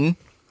it, Leighton.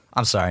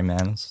 I'm sorry,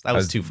 man. That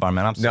was too far,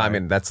 man. I'm sorry. No, I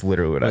mean that's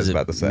literally what I was it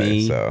about to say.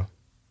 me? So,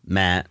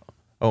 Matt.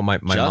 oh my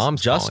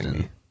mom's Justin.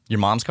 calling me. your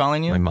mom's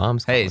calling you. My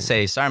mom's Hey, calling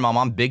say sorry, mom.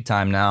 I'm big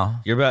time now,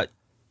 You're about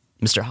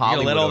Mr. you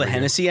Hollywood. gonna let all the over here.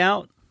 Hennessy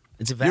out?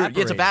 It's You're-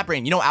 evaporating. It's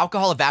evaporating. You know,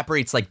 alcohol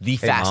evaporates like the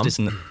fastest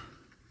in the. Hey,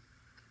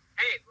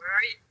 where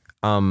are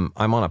you?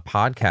 I'm on a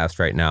podcast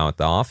right now at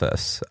the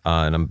office,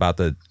 and I'm about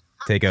to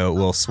take a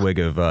little swig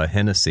of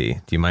Hennessy.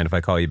 Do you mind if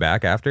I call you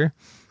back after?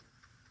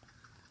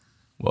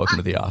 Welcome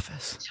to the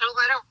office. So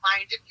I don't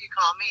mind if you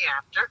call me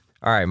after.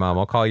 All right, Mom.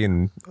 I'll call you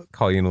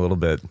in a little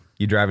bit.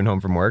 You driving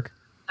home from work?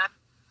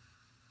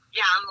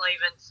 Yeah, I'm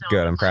leaving. So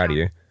Good. I'm proud of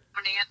you.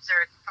 Don't answer.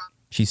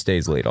 She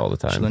stays late all the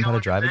She time. learned how to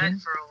Going drive to bed again?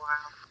 for a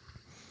while.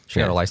 She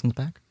got Yeah. her license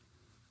back.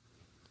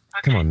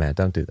 Okay. Come on, Matt.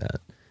 Don't do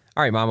that.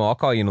 All right, Mama. I'll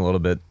call you in a little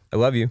bit. I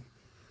love you.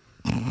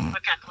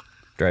 Okay.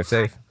 Drive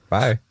safe.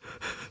 Bye.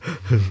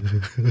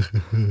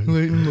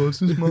 Leighton loves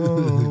his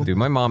mom. Dude,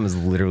 my mom is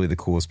literally the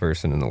coolest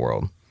person in the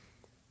world.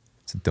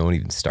 So don't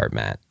even start,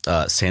 Matt.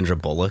 Sandra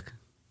Bullock.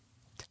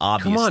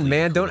 Obviously, Come on,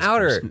 man. the Don't coolest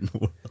out her. person in the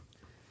world.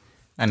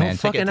 Hey, Don't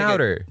fucking out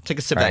her. Take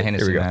a sip All of that right, here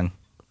Hennessy, we go. man.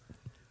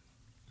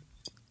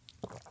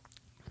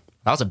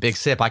 That was a big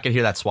sip. I could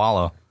hear that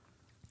swallow.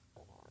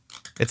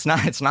 It's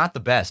not the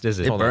best, is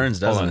it? It burns,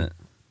 doesn't on. it?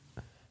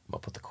 I'm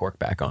gonna put the cork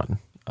back on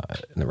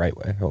in the right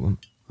way. Hold on.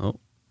 Oh,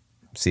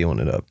 Sealing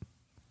it up.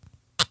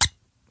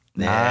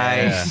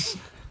 Nice.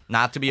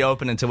 Not to be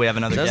open until we have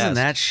another doesn't guest.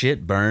 that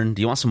shit burn?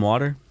 Do you want some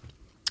water?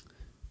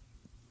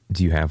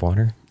 Do you have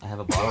water? I have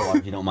a bottle of water.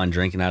 If you don't mind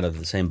drinking out of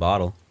the same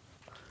bottle.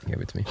 Give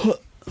it to me.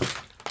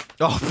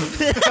 Oh.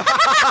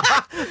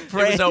 It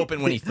was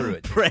open when he threw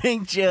it.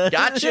 Prank joke.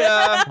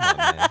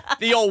 Gotcha.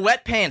 The old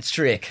wet pants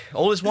trick.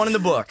 Oldest one in the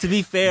book. To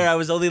be fair, I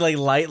was only like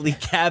lightly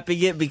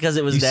capping it because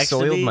it was You next to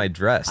soiled me. my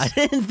dress.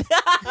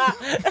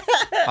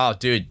 Oh,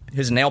 dude.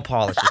 His nail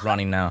polish is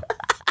running now.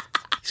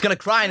 He's going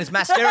to cry and his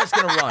mascara's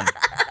going to run.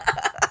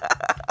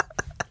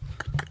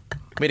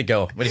 Way to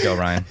go,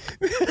 Ryan.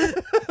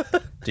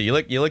 Dude, you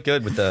look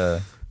good with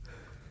the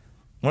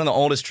one of the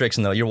oldest tricks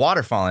in the your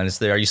waterfalling is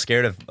there. Are you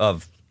scared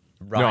of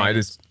Ryan? No, I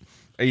just.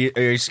 Are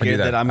you scared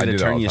that. that I'm I going do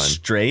to that all turn the you time.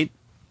 straight?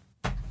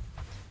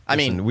 I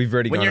mean, Listen, we've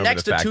already when gone you're over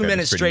next the to fact 2 that it's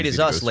minutes pretty straight easy as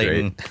to us, go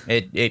straight.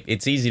 Leighton,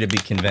 it's easy to be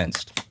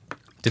convinced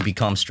to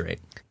become straight.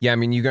 Yeah, I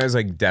mean, you guys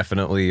like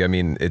definitely. I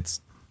mean,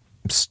 it's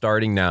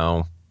starting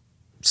now.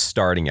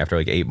 Starting after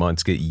like 8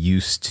 months, get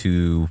used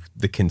to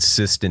the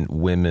consistent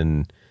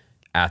women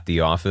at the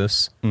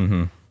office,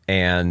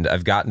 and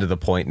I've gotten to the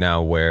point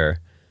now where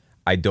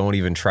I don't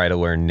even try to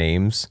learn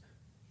names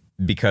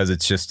because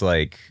it's just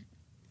like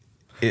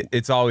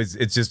it's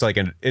just like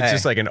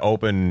an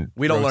open.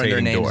 We don't learn their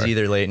rotating names door.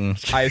 either, Leighton.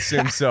 I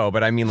assume so,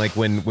 but I mean, like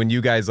when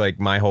you guys like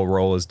my whole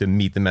role is to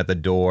meet them at the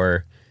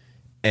door,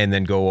 and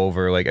then go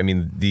over like I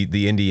mean the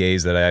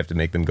NDAs that I have to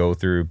make them go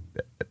through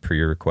per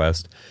your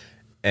request,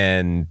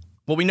 and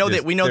Well, we know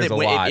there's that a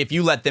lot. if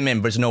you let them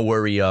in, there's no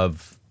worry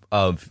of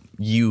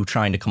you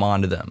trying to come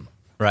on to them,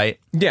 right?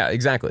 Yeah,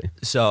 exactly.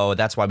 So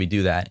that's why we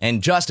do that.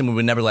 And Justin, we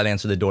would never let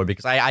answer the door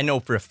because I know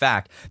for a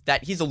fact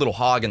that he's a little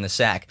hog in the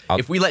sack.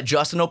 If we let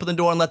Justin open the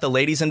door and let the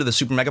ladies into the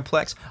Super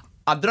Megaplex,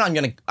 they're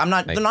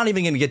not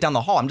even gonna get down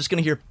the hall. I'm just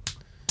gonna hear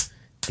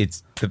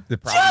It's the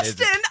problem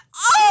Justin. is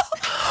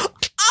Oh,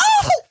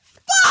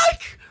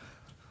 fuck!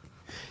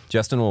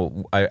 Justin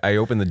will I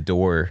open the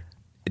door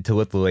to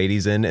let the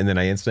ladies in, and then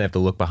I instantly have to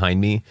look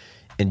behind me,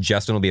 and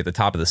Justin will be at the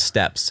top of the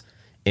steps,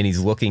 and he's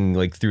looking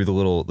like through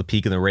the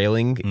peak of the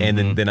railing,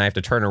 and then I have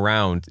to turn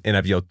around and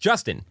I've yelled,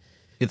 Justin,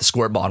 Get the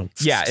squirt bottle.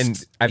 Yeah,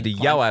 and I have to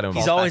yell at him.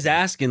 He's always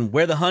asking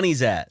where the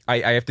honey's at. I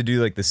have to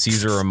do like the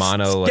Caesar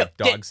Romano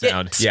dog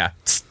sound. Yeah.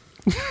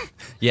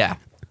 Yeah,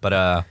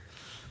 but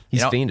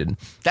He's fiending.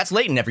 That's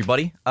Leighton,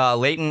 everybody.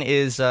 Leighton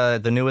is the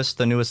newest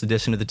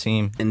addition to the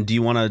team. And do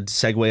you want to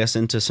segue us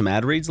into some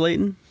ad reads,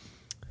 Leighton?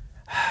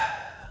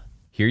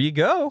 Here you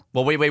go.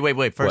 Well,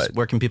 wait. First, What?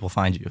 where can people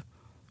find you?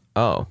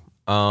 Oh.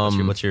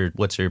 What's your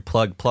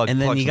plug?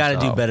 And then plug you some got to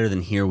stuff. do better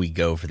than here we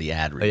go for the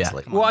ad reads. yeah.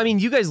 Leighton. Well, I mean,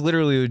 you guys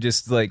literally would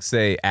just like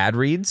say ad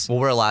reads. Well,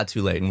 we're allowed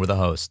to, Leighton. We're the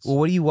hosts. Well,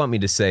 what do you want me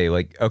to say?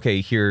 Like,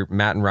 okay, here,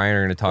 Matt and Ryan are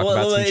going to talk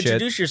about some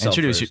introduce shit. yourself.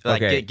 Introduce you. first.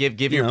 Like, Okay.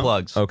 give You your know.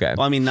 plugs. Okay.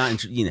 Well, I mean,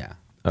 that.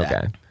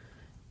 Okay.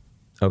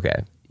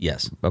 Okay.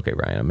 Yes. Okay,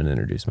 Ryan, I'm going to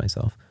introduce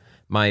myself.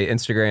 My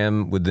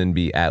Instagram would then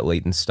be at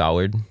Leighton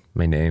Stollard,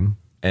 my name.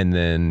 And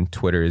then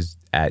Twitter is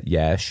at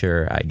Yeah,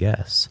 Sure, I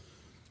Guess.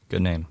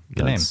 Good name.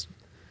 Good name.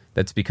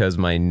 That's because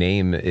my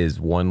name is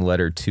one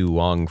letter too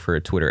long for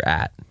a Twitter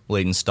at.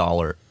 Leighton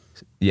Stoller.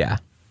 Yeah.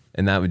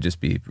 And that would just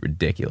be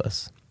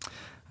ridiculous.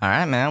 All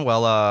right, man.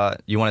 Well,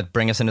 you want to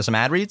bring us into some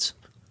ad reads?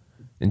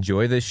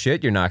 Enjoy this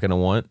shit you're not going to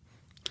want.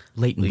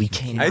 Leighton, we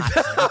can't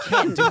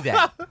do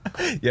that.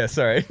 Yeah,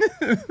 sorry.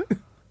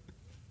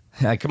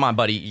 Come on,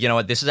 buddy. You know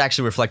what? This is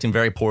actually reflecting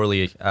very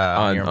poorly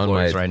on your on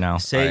employees my- right now.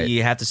 Say Right.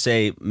 you have to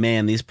say,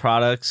 man, these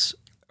products.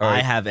 Right.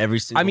 I have every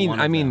single. one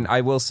of them. I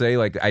will say,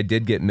 like, I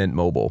did get Mint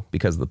Mobile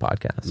because of the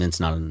podcast.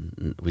 Mint's not.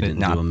 We didn't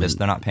do a mint.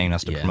 They're not paying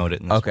us to Yeah. promote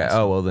it. In this Okay. one,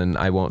 Oh, well, then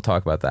I won't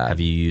talk about that. Have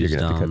you used? You're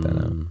going to have to cut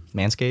that out.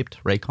 Manscaped,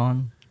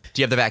 Raycon.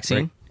 Do you have the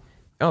vaccine?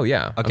 Oh,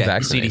 yeah. Okay, I'm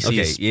vaccinated. CDC.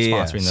 Okay, is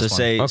yeah. sponsoring So this one.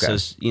 say,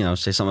 Okay.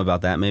 say something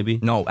about that maybe.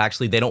 No,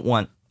 actually, they don't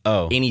want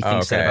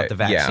anything said Okay, about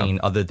the yeah. vaccine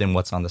other than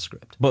what's on the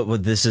script.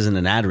 But this isn't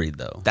an ad read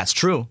though. That's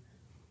true.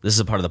 This is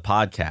a part of the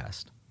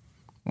podcast.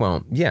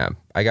 Well, yeah.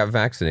 I got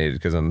vaccinated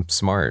because I'm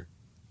smart.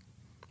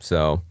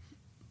 So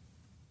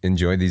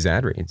enjoy these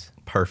ad reads.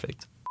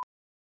 Perfect.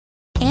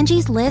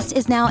 Angie's List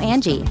is now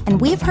Angie, and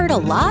we've heard a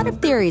lot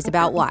of theories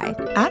about why.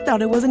 I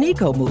thought it was an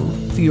eco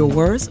move. Fewer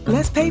words,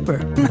 less paper.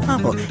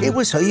 No, it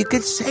was so you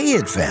could say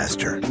it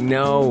faster.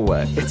 No,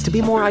 it's to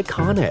be more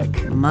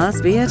iconic.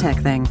 Must be a tech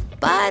thing.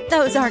 But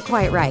those aren't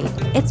quite right.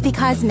 It's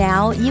because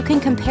now you can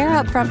compare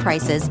upfront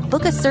prices,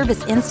 book a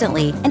service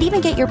instantly, and even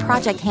get your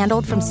project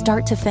handled from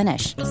start to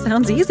finish.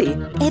 Sounds easy.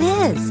 It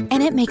is,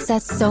 and it makes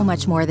us so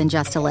much more than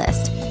just a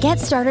list. Get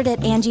started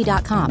at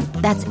Angie.com.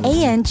 That's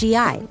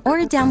ANGI, or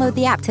download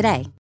the app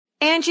today.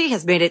 Angie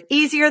has made it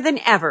easier than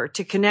ever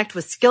to connect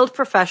with skilled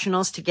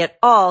professionals to get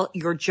all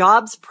your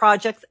jobs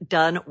projects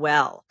done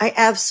well. I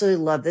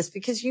absolutely love this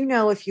because,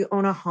 if you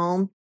own a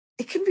home,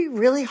 it can be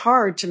really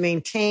hard to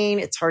maintain.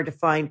 It's hard to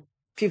find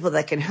people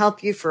that can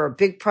help you for a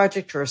big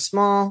project or a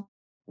small.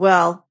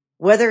 Well,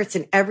 whether it's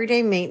in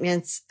everyday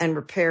maintenance and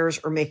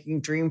repairs or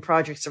making dream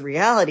projects a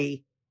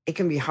reality, it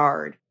can be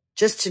hard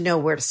just to know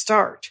where to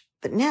start.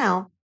 But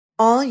now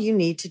all you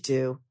need to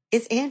do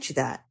is Angie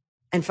that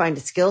and find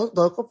a skilled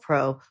local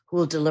pro who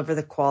will deliver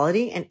the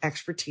quality and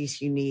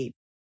expertise you need.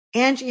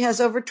 Angie has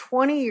over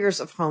 20 years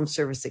of home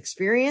service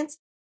experience,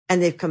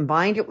 and they've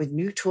combined it with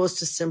new tools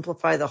to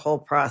simplify the whole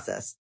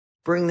process.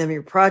 Bring them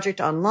your project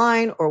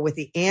online or with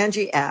the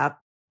Angie app,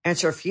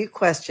 answer a few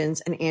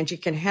questions, and Angie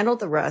can handle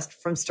the rest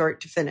from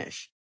start to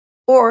finish.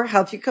 Or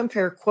help you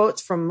compare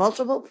quotes from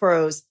multiple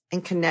pros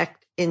and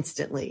connect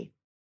instantly,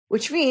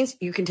 which means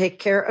you can take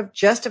care of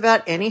just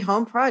about any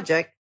home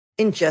project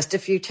in just a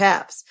few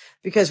taps.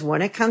 Because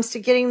when it comes to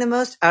getting the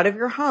most out of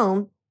your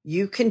home,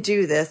 you can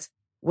do this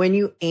when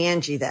you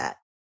Angie that.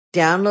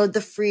 Download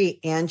the free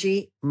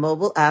Angie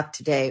mobile app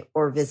today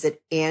or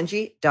visit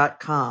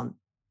Angie.com.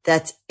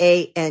 That's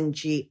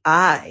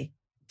ANGI.com.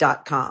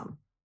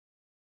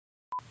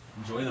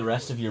 Enjoy the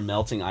rest of your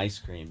melting ice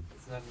cream.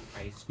 It's not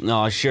an ice cream.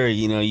 No, sure.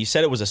 You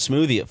said it was a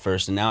smoothie at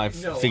first, and now I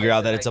figure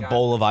out that it's a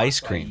bowl of ice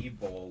cream.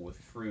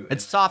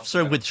 It's soft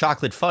served with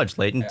chocolate fudge,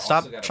 Leighton.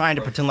 Stop trying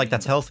to pretend like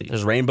that's healthy.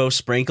 There's rainbow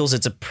sprinkles.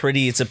 It's a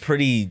pretty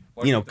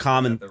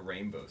common. The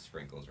rainbow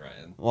sprinkles,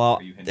 Ryan. Well,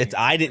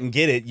 I didn't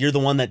get it. You're the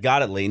one that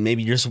got it, Leighton.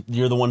 Maybe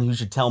you're the one who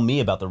should tell me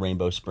about the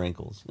rainbow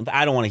sprinkles.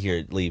 I don't want to hear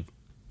it. Leave.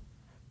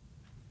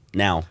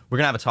 Now. We're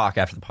going to have a talk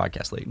after the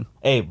podcast, Leighton.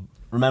 Hey,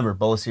 remember,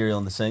 bowl of cereal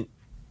in the sink?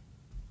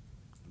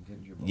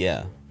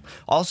 Yeah.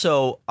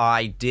 Also,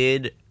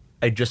 it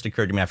just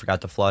occurred to me I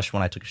forgot to flush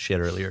when I took a shit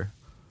earlier.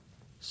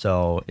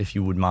 So if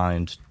you would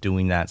mind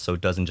doing that so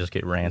it doesn't just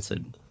get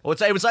rancid. Well,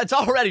 it's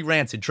already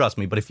rancid, trust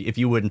me, but if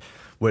you wouldn't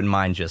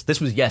mind this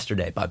was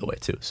yesterday, by the way,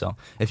 too. So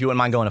if you wouldn't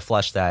mind going to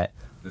flush that.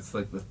 That's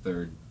like the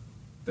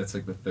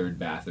third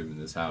bathroom in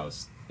this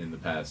house in the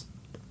past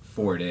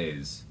 4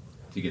 days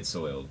to get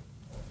soiled.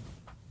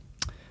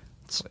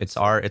 It's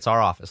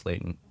our office,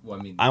 Leighton. Well,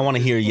 I mean, I want to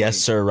at this hear point- yes,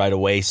 sir, right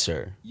away,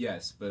 sir.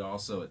 Yes, but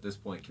also at this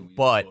point, can we?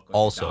 But look like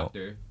also- a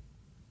doctor?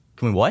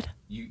 Can we what?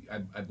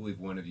 I believe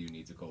one of you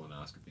needs a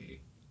colonoscopy.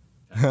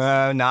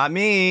 Not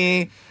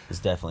me. It's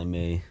definitely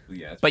me.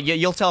 Yeah, But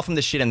you'll tell from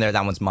the shit in there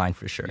that one's mine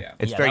for sure. Yeah.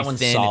 It's Yeah, very that one's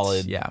thin.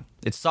 solid.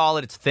 It's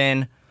solid. It's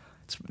thin.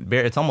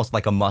 It's almost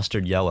like a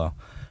mustard yellow.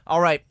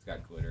 All right. it's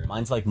got glitter.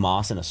 Mine's like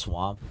moss in a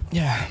swamp.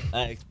 Yeah.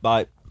 Thanks.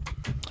 Bye.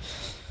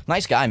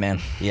 Nice guy, man.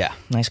 Yeah.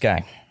 Nice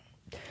guy.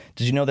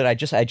 Did you know that I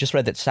just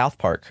read that South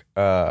Park?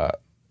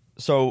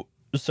 So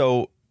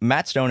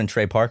Matt Stone and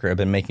Trey Parker have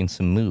been making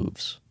some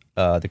moves.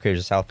 The creators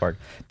of South Park.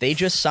 They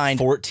just signed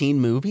 14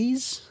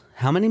 movies.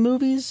 How many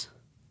movies?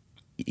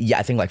 Yeah,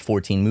 I think like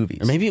 14 movies.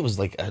 Or maybe it was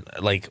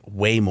like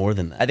way more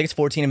than that. I think it's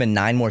 14 and been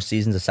 9 more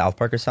seasons of South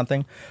Park or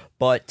something.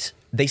 But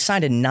they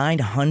signed a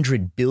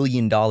 $900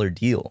 billion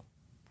deal.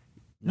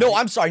 No,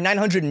 I'm sorry,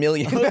 $900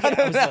 million.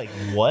 Okay, I was like,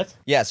 what?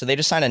 Yeah, so they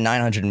just signed a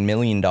 $900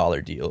 million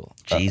deal.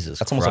 Jesus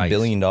That's almost $1 Christ.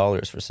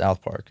 billion for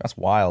South Park. That's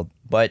wild.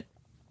 But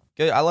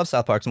good. I love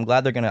South Park, so I'm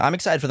glad I'm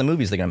excited for the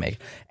movies they're going to make.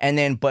 And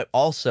then, but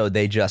also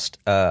they just,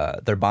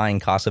 they're buying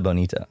Casa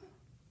Bonita.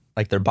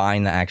 Like they're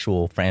buying the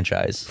actual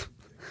franchise.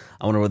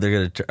 I wonder what they're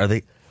going to, are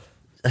they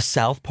a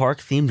South Park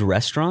themed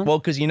restaurant? Well,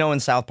 because in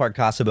South Park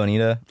Casa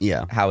Bonita,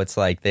 yeah, how it's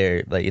like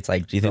they're like it's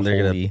like. Do you think they're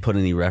going to put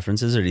any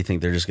references, or do you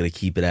think they're just going to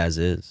keep it as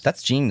is?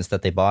 That's genius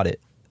that they bought it.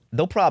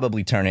 They'll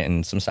probably turn it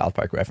in some South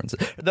Park references.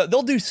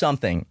 They'll do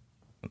something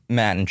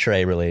Matt and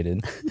Trey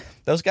related.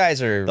 Those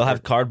guys are. They'll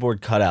have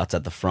cardboard cutouts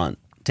at the front.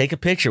 Take a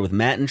picture with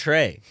Matt and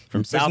Trey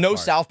from South Park. There's no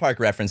South Park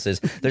references.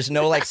 There's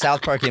no like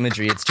South Park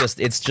imagery. It's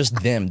just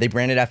them. They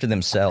brand it after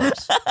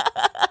themselves.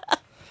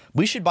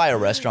 We should buy a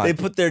restaurant. They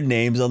put their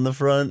names on the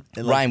front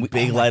and like Ryan,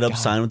 big light up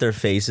sign with their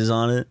faces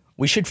on it.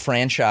 We should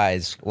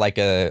franchise like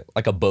a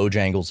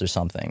Bojangles or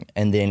something,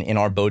 and then in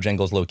our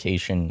Bojangles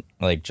location,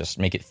 like just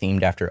make it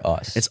themed after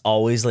us. It's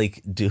always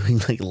like doing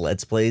like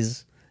Let's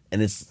Plays,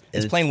 and it's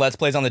playing Let's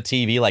Plays on the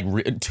TV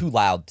like too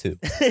loud too.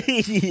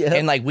 Yeah.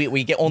 And like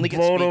we get only get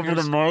blow it speakers. over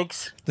the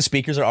mics. The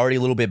speakers are already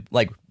a little bit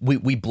like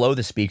we blow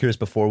the speakers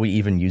before we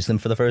even use them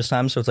for the first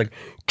time, so it's like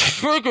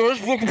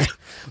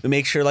we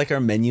make sure like our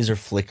menus are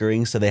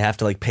flickering, so they have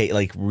to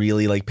like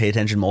really pay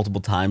attention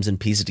multiple times and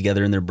piece it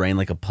together in their brain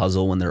like a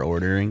puzzle when they're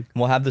ordering.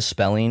 We'll have the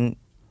spelling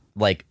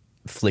like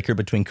flicker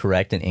between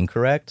correct and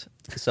incorrect,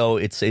 so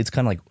it's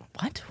kind of like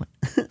what?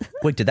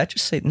 Wait, did that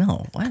just say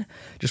no? What?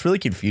 Just really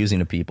confusing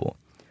to people.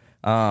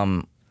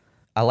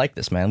 I like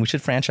this, man. We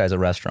should franchise a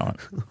restaurant.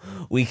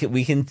 We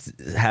can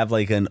have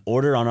like an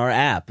order on our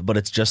app, but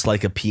it's just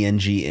like a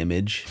PNG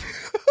image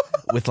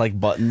with like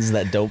buttons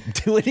that don't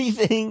do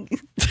anything.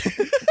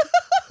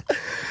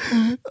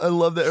 I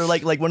love that. Or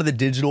like one of the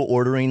digital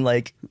ordering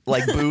like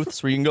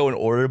booths where you can go and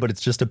order, but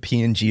it's just a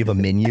PNG of a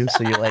menu.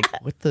 So you're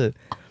like, what the?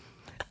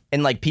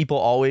 And like people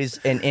always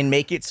and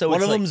make it so one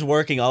it's of like, them's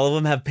working. All of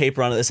them have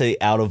paper on it that say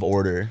out of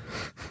order.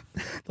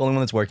 The only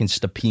one that's working is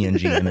just a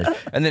PNG image.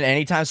 And then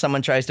anytime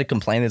someone tries to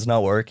complain it's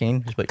not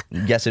working, just like,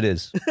 yes, it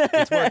is.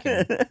 It's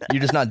working.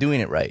 You're just not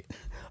doing it right.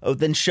 Oh,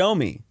 then show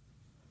me.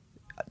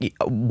 Get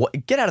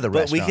out of the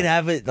restaurant. But we could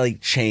have it like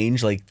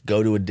change, like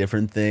go to a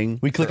different thing.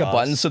 We click a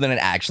button so then it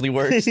actually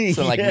works.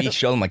 So like we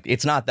show them like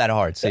it's not that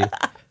hard. See,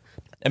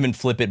 and then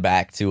flip it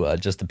back to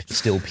just a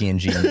still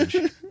PNG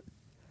image.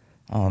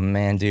 Oh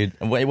man, dude,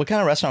 what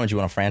kind of restaurant would you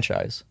want to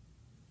franchise?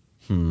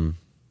 An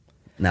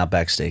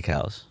Outback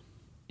Steakhouse.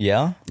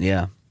 Yeah?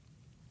 Yeah.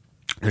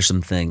 There's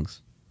some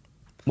things.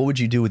 What would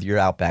you do with your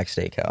Outback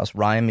Steakhouse?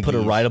 Ryan McGee's. Put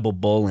a rideable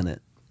bull in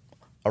it.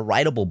 A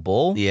rideable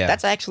bull? Yeah.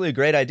 That's actually a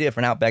great idea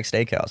for an Outback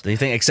Steakhouse. Do you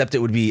think? Except it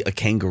would be a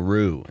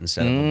kangaroo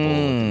instead of a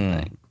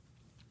bull thing.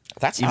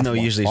 That's Even though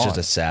usually it's just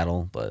a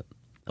saddle, but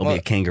it'll be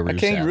a kangaroo. A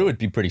kangaroo saddle. would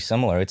be pretty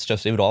similar. It's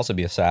just it would also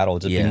be a saddle.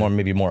 It'd just be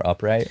maybe more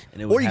upright.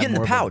 Or you get in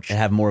the pouch. It'd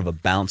have more of a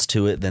bounce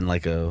to it than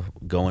like a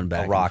going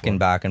back, rocking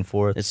back and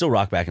forth. It'd still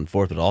rock back and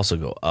forth, but also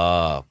go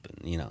up.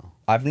 You know,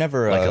 I've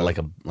never like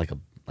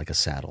a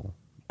saddle.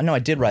 No, I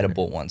did ride a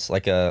bull once,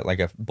 like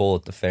a bull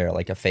at the fair,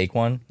 like a fake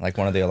one, like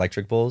one of the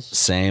electric bulls.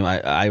 Same.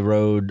 I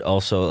rode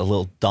also a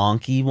little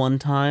donkey one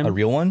time. A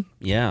real one?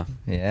 Yeah.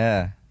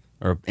 Yeah.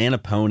 And a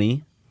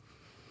pony.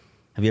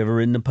 Have you ever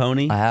ridden a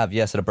pony? I have,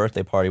 yes, at a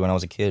birthday party when I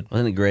was a kid.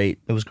 Wasn't it great?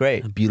 It was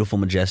great. A beautiful,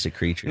 majestic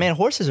creature. Man,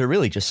 horses are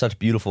really just such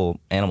beautiful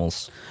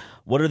animals.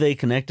 What are they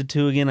connected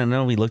to again? I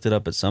know we looked it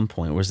up at some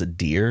point. Was it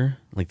deer?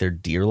 Like they're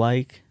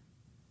deer-like?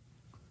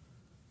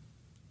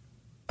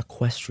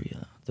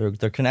 Equestria.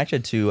 They're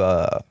connected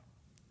to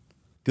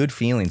good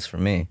feelings for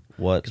me.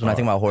 What? Because when I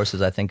think about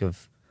horses, I think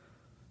of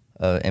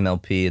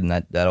MLP, and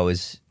that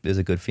always is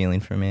a good feeling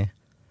for me.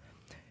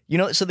 You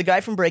know, so the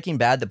guy from Breaking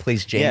Bad that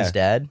plays James'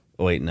 dad.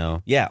 Oh, wait,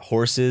 no. Yeah,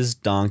 horses,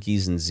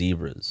 donkeys, and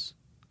zebras.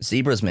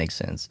 Zebras make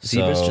sense.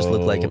 Zebras just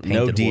look like a painted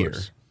no deer.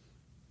 horse.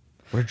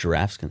 What are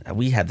giraffes?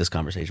 We had this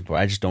conversation before.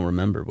 I just don't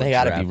remember. They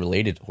got to be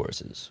related to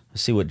horses.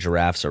 Let's see what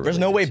giraffes are. There's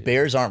no way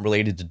bears aren't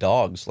related to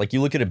dogs. Like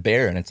you look at a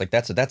bear and it's like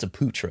that's a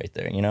pooch right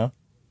there. You know,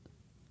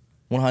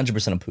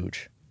 100% a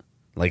pooch.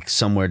 Like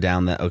somewhere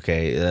down that.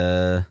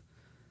 Okay.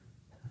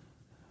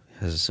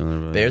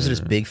 Bears are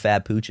just big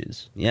fat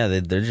pooches. Yeah,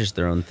 they're just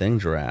their own thing.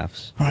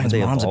 Giraffes. All right,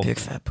 mom's a big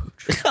fat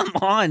pooch. Come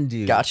on,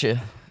 dude. Gotcha,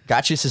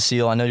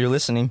 Cecile. I know you're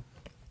listening.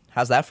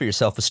 How's that for your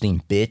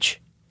self-esteem, bitch?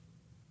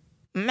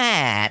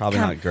 Matt, Probably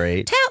not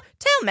great. Tell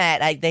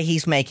Matt that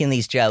he's making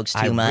these jokes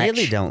too much. I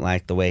really don't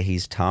like the way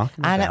he's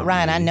talking. I know, about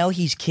Ryan. me. I know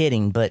he's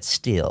kidding, but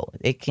still,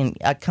 it can.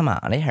 Come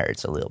on, it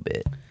hurts a little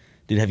bit.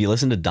 Dude, have you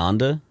listened to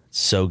Donda? It's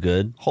so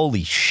good.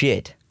 Holy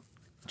shit!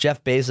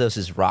 Jeff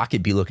Bezos'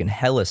 rocket be looking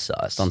hella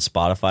sus. It's on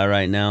Spotify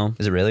right now.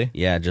 Is it really?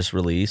 Yeah, just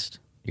released.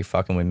 You're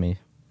fucking with me.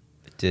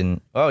 It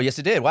didn't. Oh, yes,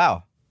 it did.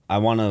 Wow. I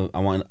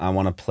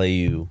wanna play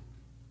you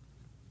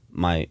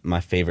my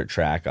favorite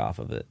track off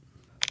of it.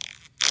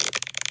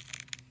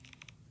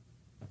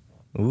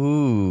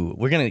 Ooh,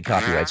 we're gonna get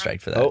copyright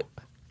strike for that. Oh.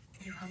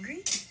 You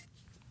hungry?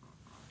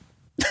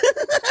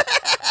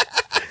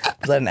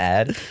 Was that an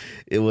ad?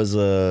 It was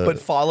a But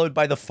followed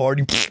by the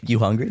farting. You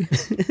hungry?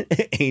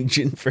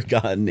 ancient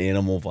forgotten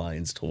animal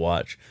vines to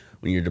watch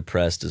when you're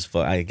depressed as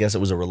fuck. I guess it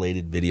was a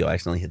related video. I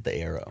accidentally hit the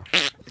arrow.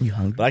 You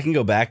hungry? But I can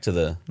go back to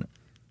the.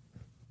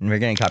 We're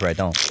getting copyright.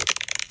 Don't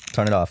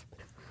turn it off.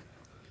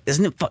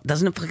 Doesn't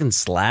it fucking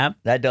slap?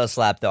 That does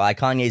slap though.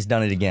 Kanye's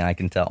done it again. I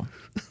can tell.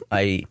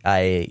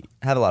 I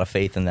have a lot of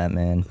faith in that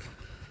man.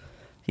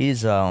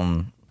 He's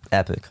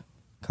epic,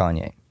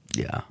 Kanye.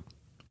 Yeah,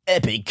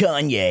 epic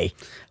Kanye.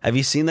 Have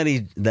you seen that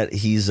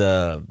he's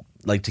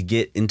like to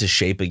get into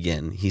shape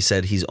again? He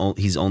said he's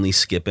only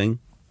skipping.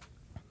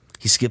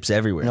 He skips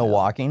everywhere. No now.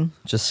 walking,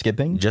 just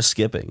skipping. Just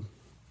skipping.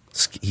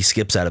 He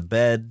skips out of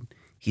bed.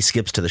 He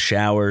skips to the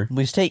shower.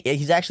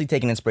 He's actually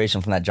taking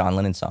inspiration from that John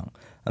Lennon song.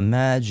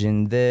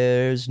 Imagine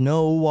there's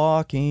no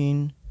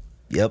walking.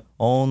 Yep.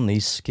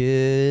 Only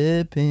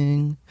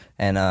skipping.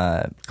 And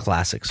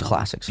classic song.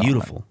 Classic song.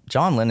 Beautiful.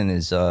 John Lennon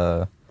is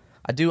I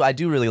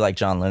do really like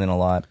John Lennon a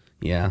lot.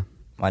 Yeah.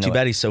 Too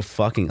bad he's so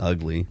fucking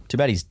ugly. Too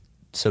bad he's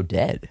so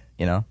dead,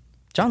 you know?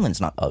 John Lennon's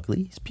not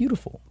ugly. He's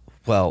beautiful.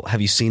 Well, have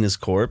you seen his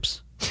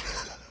corpse?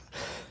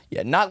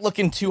 Yeah, not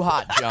looking too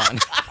hot, John.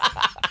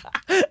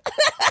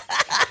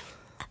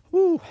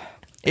 Woo.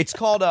 It's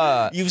called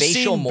You've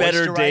facial seen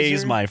better moisturizer.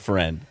 days, my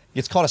friend.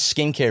 It's called a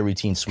skincare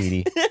routine,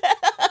 sweetie.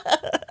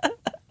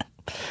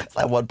 It's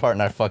that one part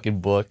in our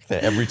fucking book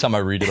that every time I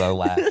read it, I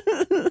laugh.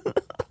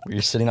 Where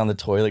you're sitting on the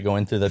toilet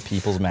going through the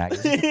People's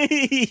Magazine.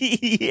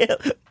 Yeah.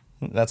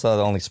 That's the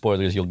only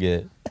spoilers you'll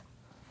get.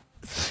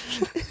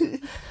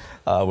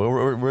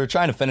 We're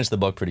trying to finish the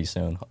book pretty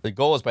soon. The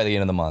goal is by the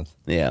end of the month.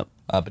 Yeah.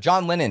 But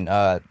John Lennon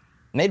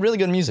made really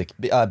good music.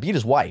 Beat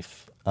his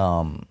wife.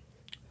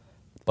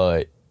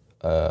 But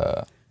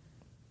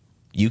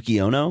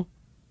Yuki Ono?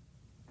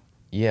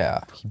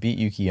 yeah, he beat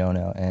Yuki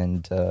Ono,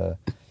 and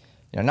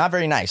not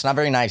very nice. Not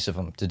very nice of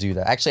him to do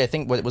that. Actually, I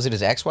think was it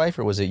his ex-wife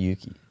or was it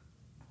Yuki?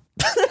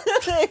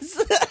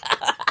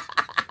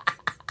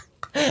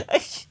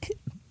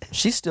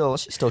 She's still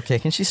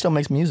kicking. She still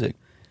makes music.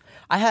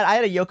 I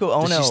had a Yoko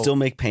Ono. Does she still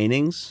make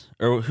paintings?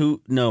 Or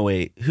who? No,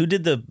 wait. Who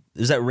did the?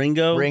 Is that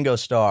Ringo? Ringo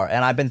Starr.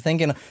 And I've been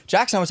thinking.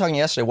 Jackson and I were talking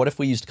yesterday. What if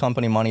we used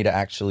company money to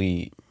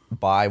actually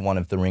buy one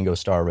of the Ringo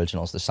Starr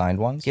originals, the signed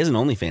ones? He has an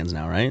OnlyFans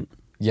now, right?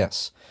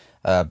 Yes.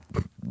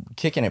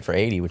 Kicking it for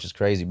 80, which is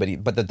crazy.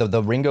 But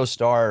the Ringo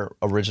Starr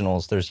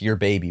originals, there's Your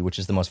Baby, which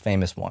is the most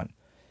famous one,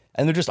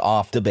 and they're just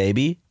off. The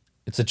Baby.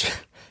 He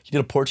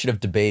did a portrait of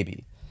the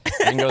Baby.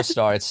 Ringo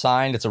Starr. It's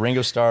signed. It's a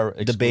Ringo Starr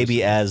exclusive. The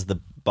Baby as the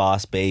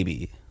boss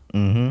baby.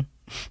 Mm-hmm.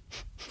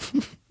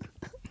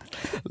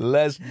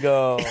 Let's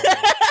go.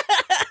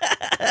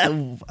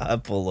 I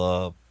pull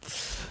up.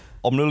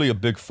 I'm really a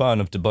big fan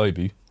of the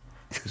Baby.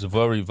 He's a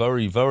very,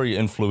 very, very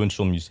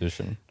influential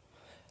musician.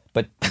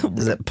 But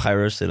is that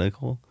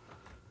Pyrocynical?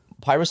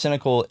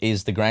 Pyrocynical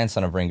is the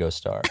grandson of Ringo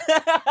Starr. Did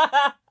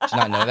you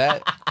not know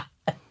that?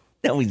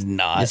 No, he's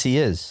not. Yes, he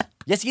is.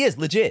 Yes, he is.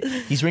 Legit.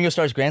 He's Ringo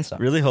Starr's grandson.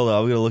 Really? Hold on.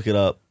 I'm going to look it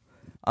up.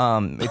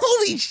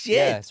 Holy shit.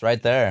 Yeah, it's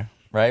right there.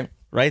 Right?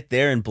 Right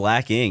there in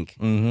black ink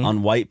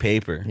on white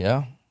paper.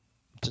 Yeah.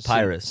 Just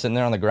Papyrus. Sitting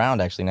there on the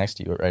ground actually next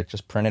to you, right?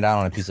 Just printed out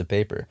on a piece of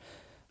paper.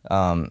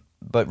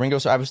 But Ringo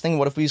Starr, I was thinking,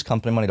 what if we use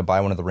company money to buy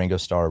one of the Ringo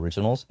Starr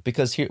originals?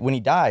 Because when he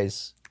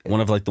dies... One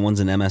of like the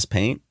ones in MS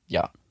Paint?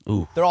 Yeah.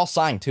 Ooh. They're all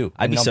signed too.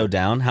 I'd be so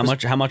down. How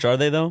much are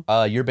they though?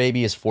 Your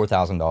Baby is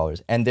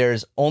 $4,000. And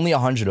there's only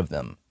 100 of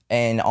them.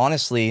 And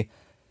honestly,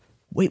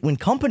 when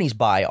companies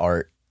buy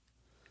art,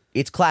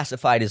 it's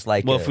classified as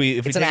like if we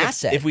an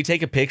asset. If we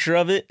take a picture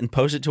of it and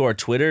post it to our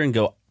Twitter and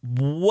go,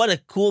 what a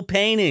cool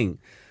painting.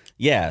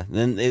 Yeah.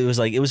 Then it was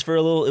for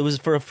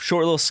a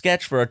short little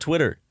sketch for our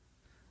Twitter.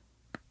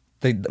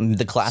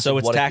 The classic so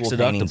it's what tax a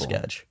cool painting deductible.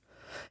 Sketch.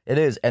 It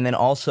is. And then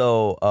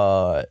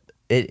also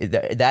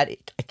that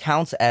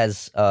counts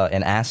as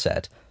an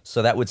asset.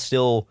 So that would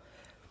still,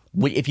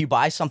 if you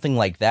buy something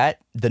like that,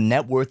 the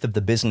net worth of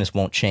the business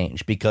won't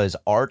change because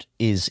art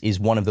is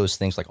one of those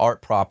things, like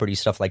art property,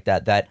 stuff like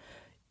that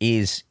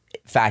is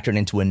factored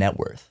into a net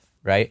worth,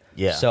 right?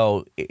 Yeah.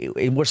 So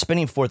we're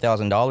spending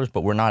 $4,000,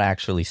 but we're not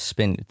actually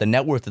spending. The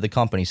net worth of the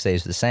company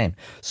stays the same.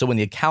 So when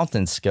the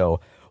accountants go,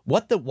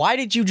 why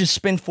did you just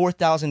spend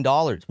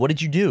 $4,000? What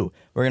did you do?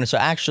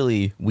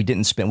 Actually, we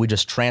didn't spend, we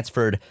just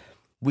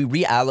we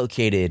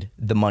reallocated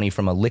the money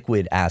from a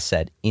liquid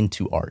asset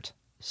into art.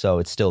 So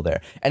it's still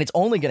there. And it's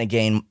only going to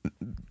gain,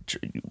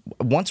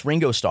 once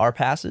Ringo Starr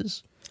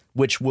passes,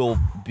 which will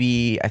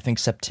be, I think,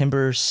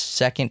 September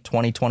 2nd,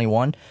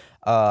 2021,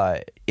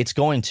 it's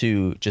going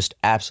to just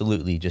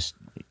absolutely just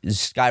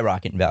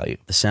skyrocket in value.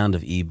 The sound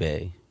of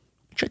eBay.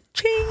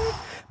 Cha-ching.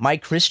 My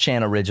Chris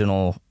Chan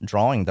original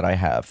drawing that I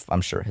have,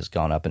 I'm sure, has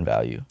gone up in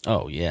value.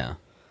 Oh, yeah.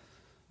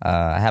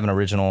 I have an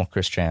original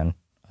Chris Chan.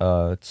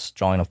 It's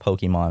drawing of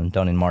Pokemon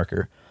done in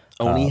marker.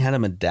 Oni had a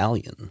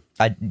medallion.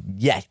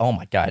 Yeah. Oh,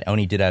 my God.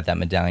 Oni did have that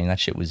medallion. That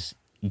shit was...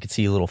 You could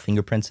see little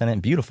fingerprints in it.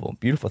 Beautiful.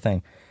 Beautiful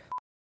thing.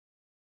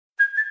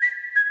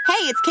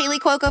 Hey, it's Kaylee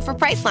Cuoco for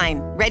Priceline.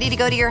 Ready to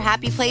go to your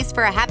happy place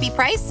for a happy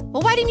price?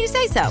 Well, why didn't you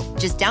say so?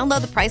 Just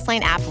download the Priceline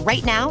app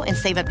right now and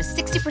save up to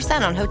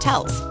 60% on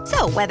hotels.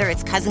 So whether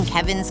it's Cousin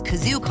Kevin's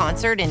Kazoo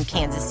concert in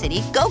Kansas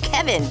City, go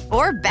Kevin,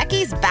 or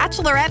Becky's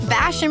Bachelorette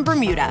Bash in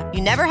Bermuda,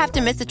 you never have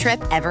to miss a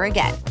trip ever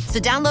again. So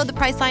download the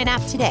Priceline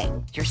app today.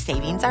 Your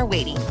savings are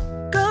waiting.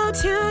 Go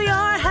to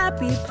your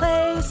happy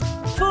place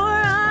for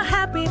a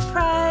happy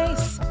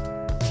price.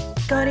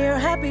 Go to your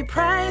happy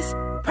price,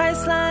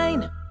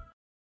 Priceline.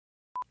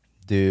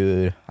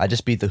 Dude, I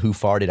just beat the who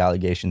farted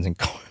allegations in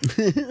court.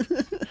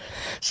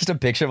 It's just a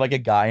picture of like a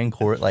guy in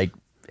court, like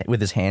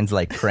with his hands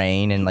like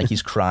praying and like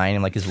he's crying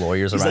and like his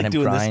lawyers around like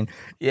him crying.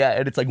 Yeah,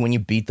 and it's like when you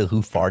beat the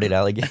who farted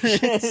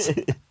allegations.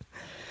 Dude,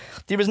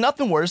 there's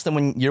nothing worse than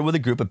when you're with a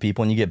group of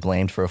people and you get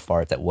blamed for a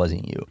fart that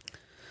wasn't you.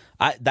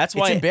 That's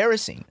why it's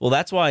embarrassing. Well,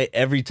 that's why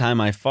every time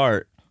I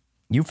fart,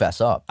 you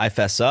fess up. I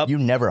fess up. You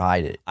never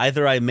hide it.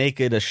 Either I make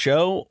it a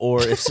show,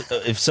 or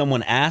if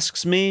someone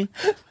asks me,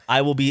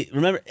 I will be.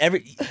 Remember,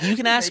 you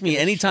can ask me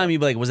anytime. You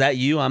be like, "Was that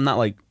you?" I'm not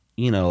like,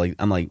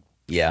 I'm like,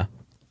 yeah.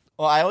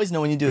 Well, I always know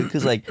when you do it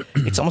because like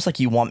it's almost like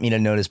you want me to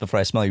notice before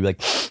I smell you. You're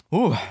like,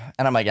 ooh,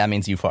 and I'm like, that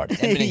means you farted. And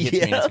then it hits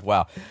me and it's like,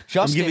 wow.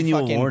 I'm giving you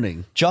a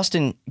warning.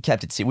 Justin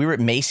kept it. See, we were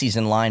at Macy's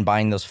in line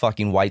buying those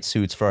fucking white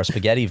suits for our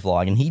spaghetti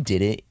vlog, and he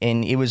did it,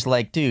 and it was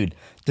like, dude,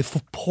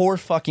 the poor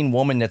fucking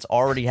woman that's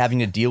already having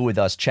to deal with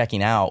us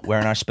checking out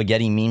wearing our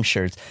spaghetti meme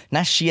shirts.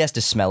 Now she has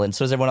to smell it, and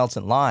so does everyone else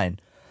in line.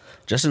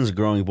 Justin's a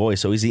growing boy,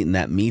 so he's eating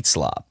that meat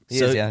slop. He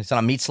is, yeah. He's on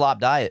a meat slop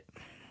diet.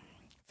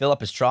 Fill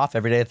up his trough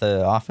every day at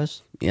the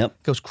office.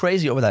 Yep. Goes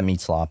crazy over that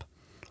meat slop.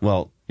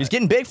 Well, he's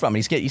getting big from it.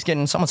 He's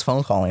getting someone's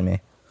phone calling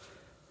me.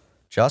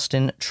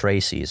 Justin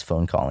Tracy is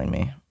phone calling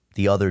me.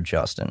 The other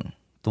Justin,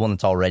 the one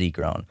that's already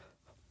grown.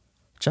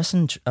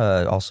 Justin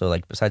also,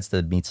 like, besides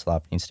the meat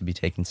slop, needs to be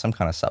taking some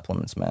kind of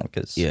supplements, man,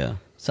 because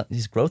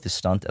his growth is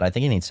stunted. I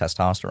think he needs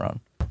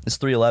testosterone. It's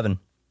 311.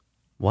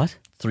 What?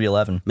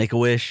 311. Make a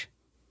wish.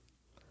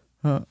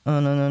 No.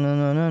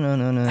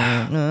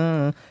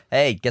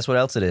 Hey, guess what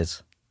else it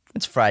is?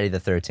 It's Friday the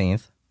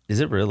 13th. Is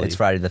it really? It's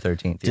Friday the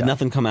 13th. Did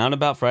nothing come out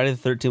about Friday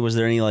the 13th? Was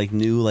there any like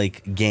new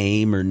like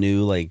game or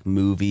new like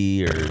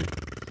movie or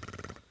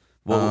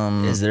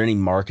is there any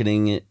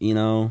marketing,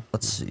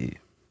 Let's see.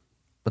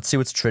 Let's see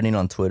what's trending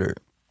on Twitter.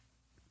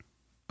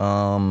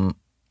 Taliban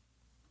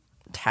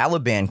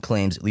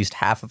claims at least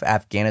half of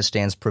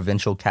Afghanistan's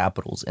provincial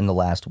capitals in the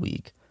last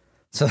week.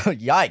 So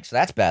yikes,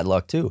 that's bad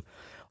luck too.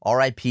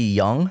 R.I.P.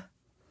 Young.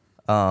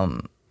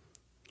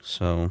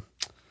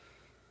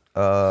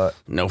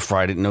 No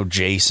Friday, no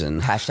Jason.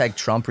 Hashtag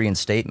Trump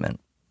reinstatement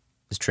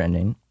is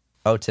trending.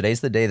 Oh,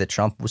 today's the day that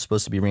Trump was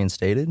supposed to be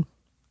reinstated?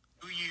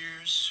 2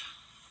 years,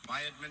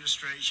 my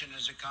administration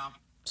has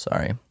accomplished.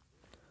 Sorry.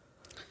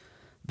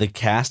 The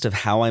cast of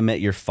How I Met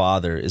Your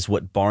Father is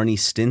what Barney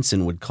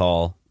Stinson would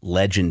call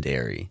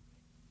legendary.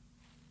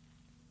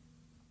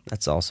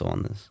 That's also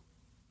on this.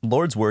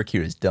 Lord's work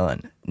here is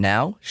done.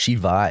 Now she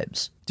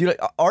vibes. Dude,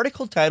 like,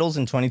 article titles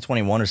in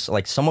 2021 are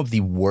like some of the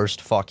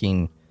worst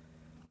fucking...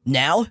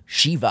 Now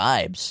she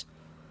vibes.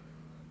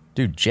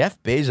 Dude,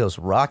 Jeff Bezos'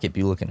 rocket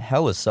be looking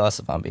hella sus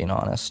if I'm being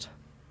honest.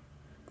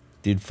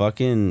 Dude,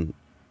 fucking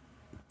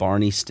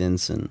Barney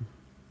Stinson.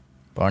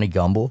 Barney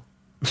Gumble?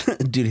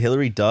 Dude,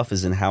 Hillary Duff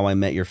is in How I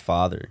Met Your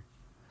Father.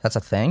 That's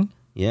a thing?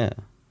 Yeah.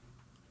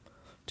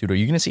 Dude, are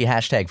you going to see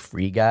hashtag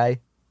free guy?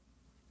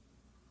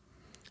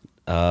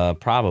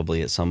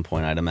 Probably at some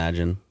point, I'd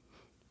imagine.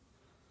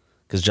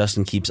 Because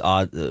Justin keeps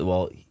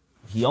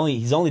he's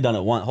only done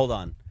it once. Hold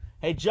on.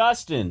 Hey,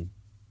 Justin.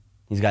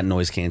 He's got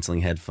noise canceling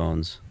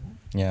headphones.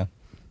 Yeah.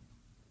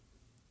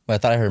 Well, I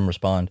thought I heard him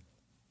respond.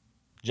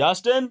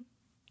 Justin?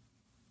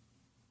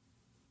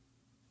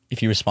 If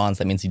he responds,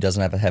 that means he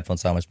doesn't have a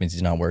headphones on, which means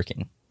he's not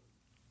working.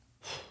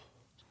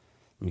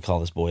 Let me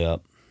call this boy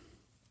up.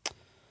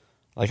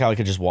 Like how I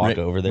could just walk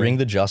over there. Ring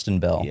the Justin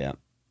bell. Yeah.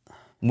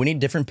 We need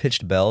different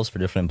pitched bells for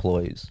different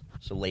employees.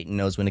 So Leighton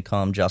knows when to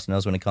come, Justin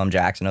knows when to come,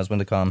 Jackson knows when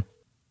to come.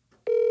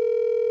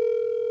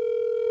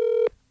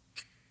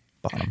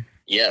 Bottom.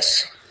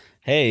 Yes.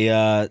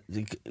 Hey,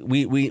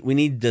 we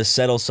need to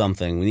settle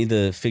something. We need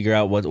to figure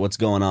out what's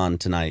going on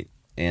tonight.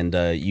 And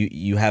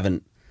you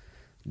haven't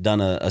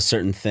done a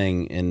certain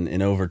thing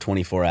in over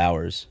 24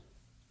 hours.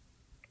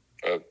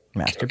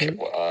 Masturbate?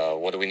 Okay,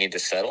 what do we need to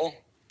settle?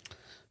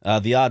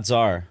 The odds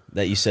are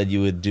that you said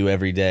you would do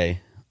every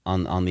day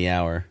on the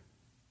hour.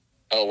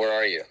 Oh, where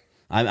are you?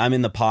 I'm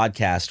in the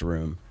podcast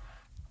room.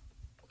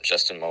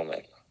 Just a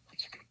moment.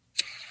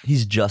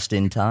 He's just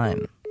in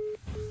time.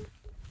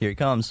 Here he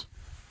comes.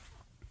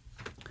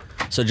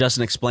 So,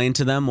 Justin, explain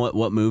to them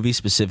what movie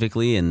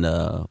specifically and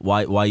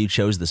why you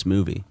chose this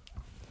movie.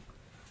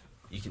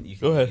 You can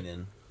go ahead. lean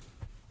in.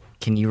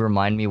 Can you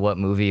remind me what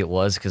movie it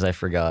was? Because I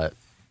forgot.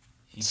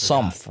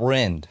 Some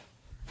friend.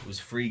 It was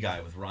Free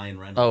Guy with Ryan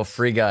Reynolds. Oh,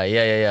 Free Guy.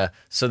 Yeah.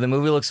 So the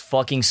movie looks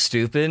fucking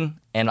stupid,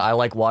 and I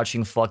like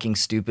watching fucking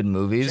stupid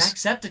movies.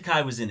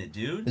 Jacksepticeye was in it,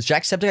 dude. Is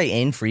Jacksepticeye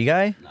in Free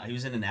Guy? No, he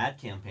was in an ad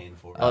campaign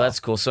for it. Oh, that's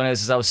cool. So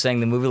anyways, as I was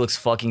saying, the movie looks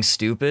fucking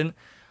stupid,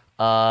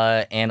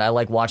 and I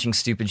like watching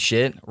stupid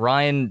shit.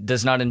 Ryan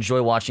does not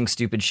enjoy watching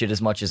stupid shit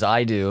as much as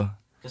I do.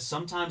 Because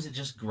sometimes it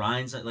just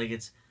grinds. Like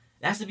it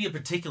has to be a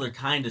particular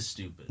kind of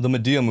stupid. The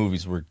Medea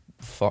movies were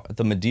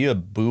the Medea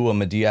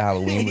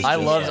Halloween was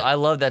I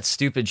love that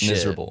stupid shit.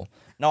 miserable.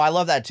 No, I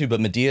love that too,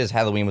 but Medea's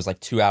Halloween was like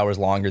 2 hours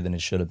longer than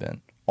it should have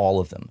been. All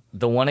of them.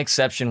 The one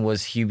exception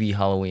was Hubie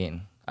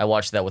Halloween. I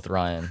watched that with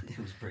Ryan.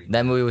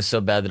 That movie was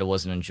so bad that it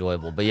wasn't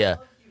enjoyable. But yeah,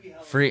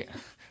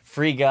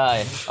 Free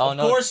Guy. Oh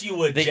no! Of course you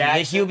would. The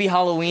Hubie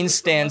Halloween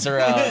stands are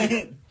out.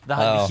 The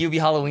Hubie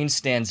Halloween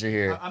stands are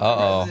here. I'm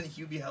a resident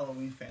Hubie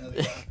Halloween fan of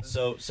the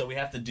So we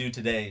have to do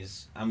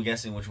today's. I'm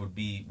guessing which would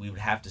be we would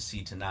have to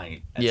see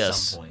tonight at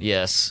some point.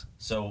 Yes.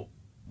 So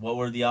what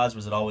were the odds?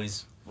 Was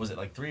it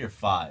like 3 or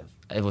 5?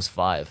 It was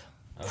 5.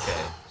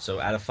 Okay. So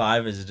out of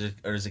 5,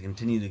 does it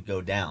continue to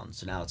go down?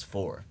 So now it's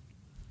 4.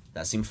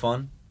 That seem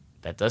fun?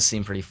 That does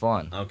seem pretty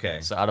fun. Okay.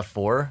 So out of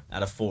 4?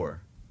 Out of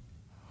 4.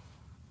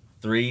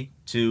 3,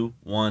 2,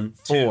 1,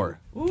 4.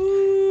 2.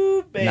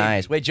 Ooh, baby.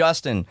 Nice. Wait,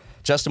 Justin,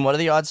 what are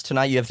the odds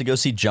tonight you have to go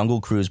see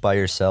Jungle Cruise by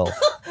yourself?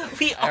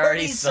 We I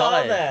already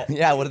saw that.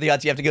 Yeah, what are the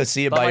odds you have to go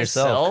see it by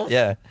yourself? myself?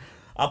 Yeah.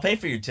 I'll pay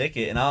for your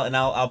ticket and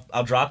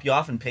I'll drop you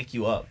off and pick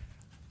you up.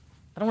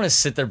 I don't want to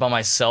sit there by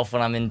myself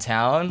when I'm in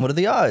town. What are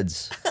the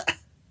odds?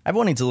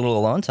 Everyone needs a little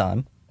alone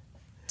time.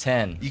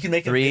 10. You can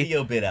make a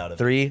video bit out of it.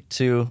 3,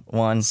 2,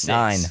 1, 6.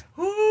 9.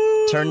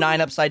 Turn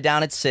 9 upside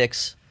down at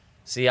 6.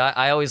 See,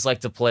 I always like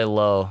to play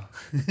low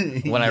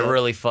when I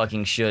really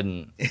fucking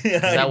shouldn't. 'Cause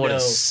that would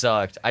have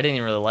sucked. I didn't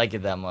even really like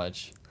it that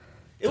much.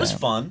 It was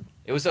fun.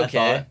 It was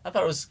okay. I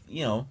thought it was,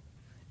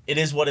 it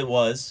is what it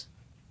was.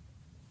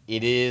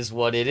 It is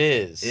what it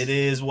is. It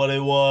is what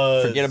it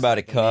was. Forget about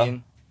it, cuh.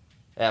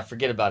 Yeah,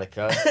 forget about it,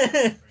 cuh.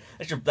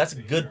 That's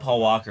a good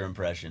Paul Walker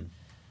impression.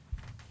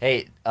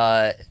 Hey,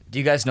 do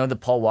you guys know that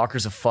Paul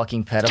Walker's a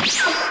fucking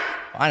pedophile?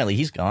 Finally,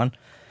 he's gone.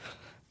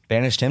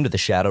 Banished him to the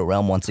Shadow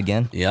Realm once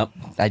again. Yep.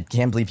 I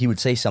can't believe he would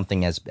say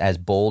something as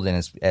bold and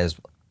as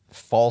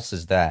false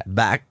as that.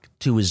 Back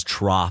to his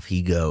trough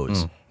he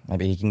goes.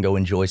 Maybe he can go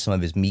enjoy some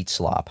of his meat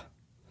slop.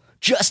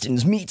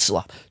 Justin's meat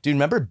slop. Dude,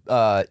 remember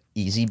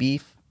Easy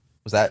Beef?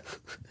 Was that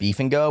Beef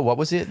and Go? What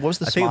was it? What was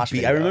the Smosh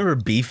video? I remember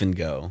Beef and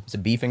Go. Was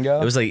it Beef and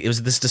Go? It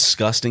was this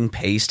disgusting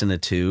paste in a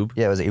tube.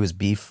 Yeah, it was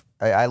beef.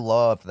 I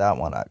loved that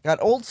one. I got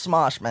old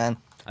Smosh, man.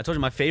 I told you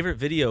my favorite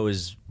video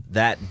is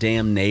That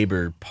Damn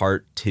Neighbor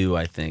Part 2,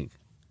 I think.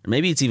 Or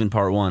maybe it's even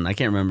Part 1. I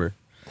can't remember.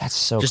 That's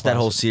so Just that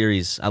whole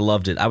series. I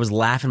loved it. I was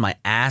laughing my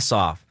ass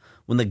off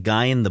when the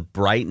guy in the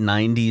bright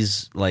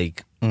 90s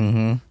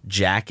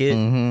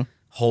jacket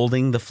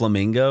holding the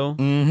flamingo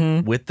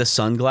with the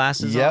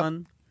sunglasses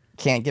on.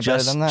 Can't get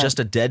better than that. Just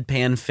a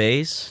deadpan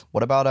face.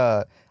 What about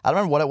I don't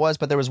remember what it was,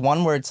 but there was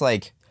one where it's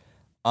like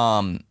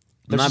I'm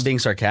not being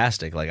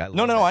sarcastic. Like I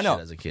loved that I know.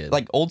 shit as a kid.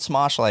 Like old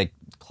Smosh, like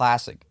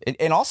classic.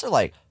 And also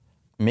like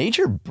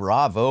major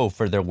bravo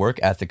for their work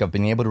ethic of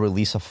being able to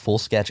release a full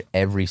sketch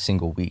every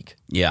single week.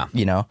 Yeah.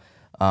 You know?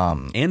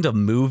 And a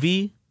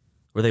movie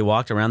where they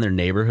walked around their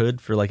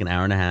neighborhood for like an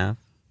hour and a half.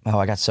 Oh,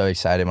 I got so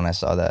excited when I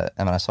saw that.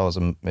 And when I saw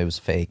it was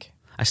fake.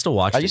 I still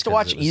watched it. I used to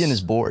watch Ian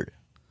is Bored.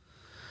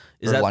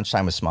 Is that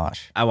Lunchtime with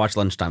Smosh? I watched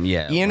Lunchtime,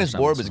 yeah. Ian is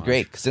Bored was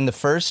great because in the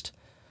first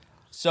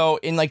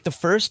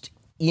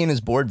Ian is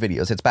Bored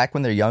videos, it's back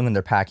when they're young and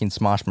they're packing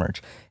Smosh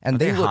merch. And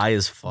they look high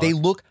as fuck. They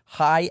look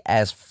high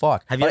as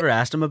fuck. Have you ever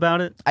asked him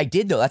about it? I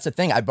did though. That's the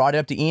thing. I brought it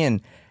up to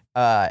Ian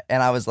and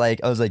I was like,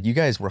 you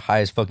guys were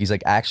high as fuck. He's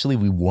like, actually,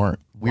 we weren't.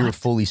 We were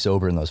fully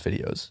sober in those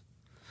videos.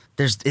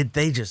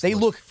 They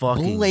look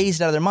fucking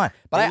blazed out of their mind.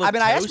 But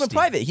I asked him in toasty.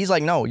 private. He's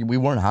like, no, we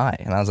weren't high.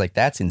 And I was like,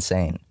 that's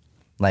insane.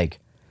 Like,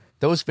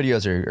 those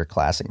videos are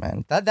classic,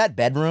 man. That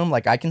bedroom,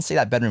 like I can see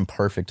that bedroom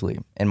perfectly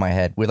in my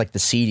head with like the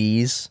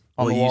CDs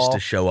on the you wall. used to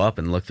show up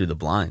and look through the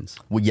blinds.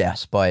 Well,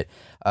 yes, but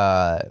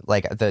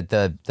like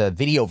the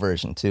video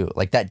version too,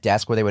 like that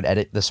desk where they would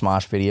edit the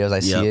Smosh videos. I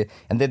see it,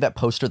 and they had that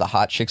poster, of the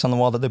hot chicks on the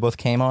wall that they both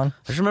came on.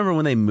 I just remember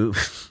when they moved.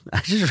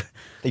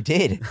 They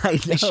did.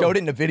 They showed it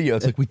in the video.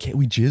 It's like we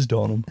jizzed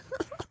on them,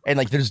 and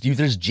like there's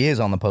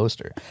jizz on the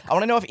poster. I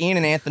want to know if Ian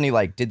and Anthony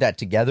like did that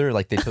together,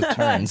 like they took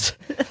turns.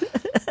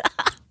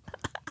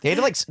 They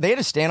had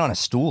to stand on a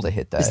stool to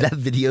hit that. Is that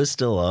video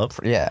still up?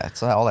 Yeah,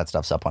 it's all that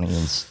stuff's up on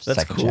Ian's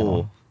second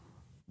channel.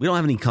 We don't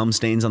have any cum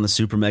stains on the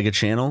Super Mega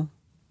channel.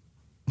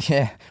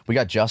 Yeah, we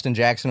got Justin,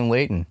 Jackson, and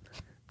Leighton.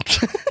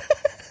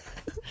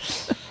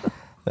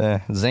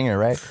 Zinger,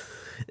 right?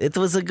 It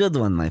was a good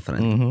one, my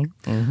friend.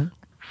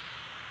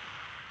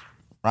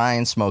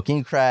 Ryan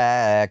smoking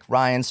crack.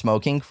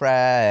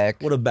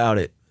 What about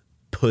it,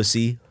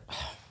 pussy?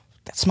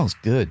 That smells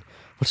good.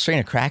 What strain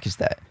of crack is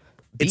that?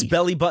 It's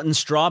belly button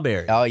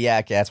strawberry. Oh, yeah,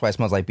 okay, that's why it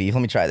smells like beef. Let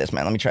me try this,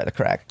 man. Let me try the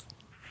crack.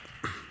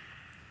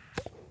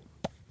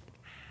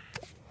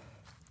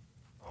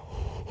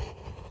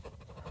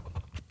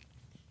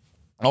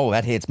 Oh,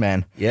 that hits,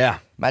 man. Yeah.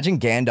 Imagine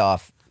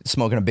Gandalf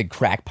smoking a big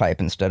crack pipe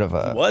instead of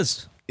a... It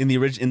was in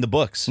the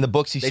books. In the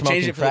books, he's they smoking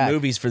changed it for crack. the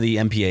movies for the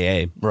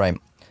MPAA. Right.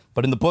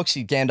 But in the books,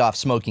 Gandalf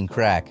smoking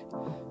crack,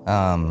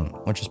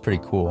 which is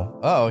pretty cool.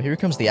 Oh, here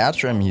comes the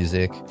outro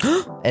music.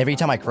 Every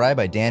Time I Cry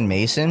by Dan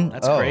Mason.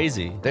 That's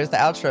crazy. There's the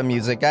outro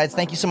music. Guys,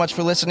 thank you so much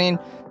for listening.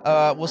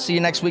 We'll see you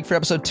next week for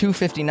episode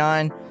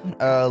 259.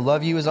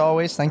 Love you as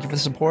always. Thank you for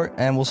the support,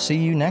 and we'll see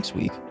you next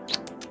week.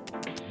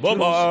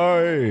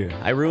 Bye-bye.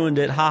 I ruined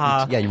it. Ha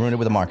ha. Yeah, you ruined it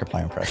with a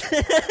Markiplier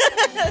impression.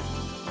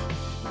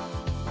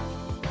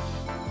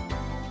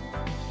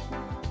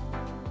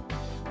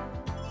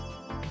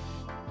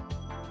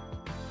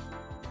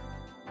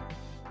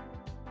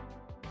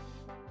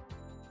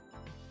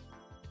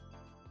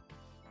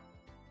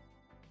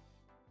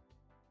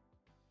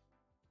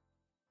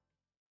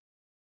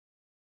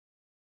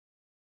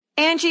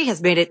 Angie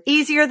has made it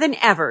easier than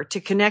ever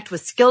to connect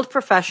with skilled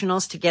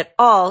professionals to get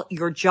all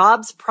your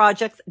jobs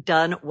projects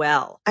done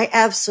well. I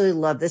absolutely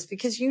love this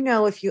because, you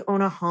know, if you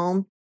own a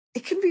home,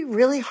 it can be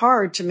really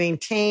hard to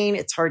maintain.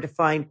 It's hard to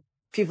find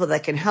people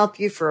that can help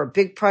you for a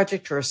big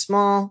project or a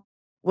small.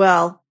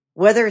 Well,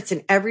 whether it's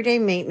in everyday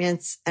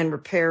maintenance and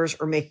repairs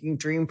or making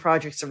dream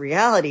projects a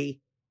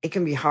reality, it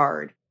can be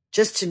hard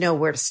just to know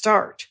where to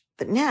start.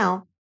 But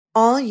now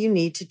all you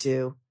need to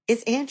do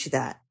is Angie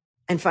that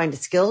and find a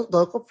skilled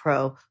local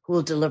pro who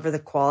will deliver the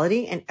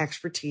quality and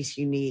expertise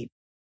you need.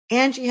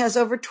 Angie has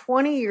over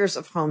 20 years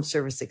of home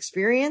service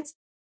experience,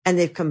 and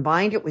they've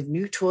combined it with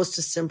new tools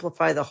to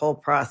simplify the whole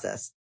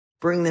process.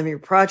 Bring them your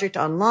project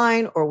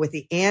online or with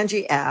the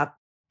Angie app,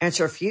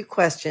 answer a few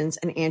questions,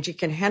 and Angie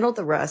can handle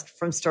the rest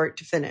from start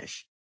to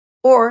finish.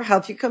 Or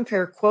help you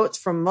compare quotes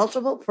from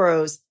multiple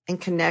pros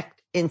and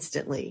connect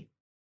instantly,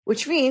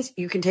 which means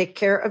you can take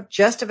care of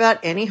just about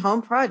any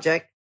home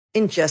project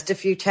in just a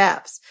few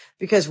taps.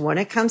 Because when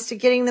it comes to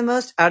getting the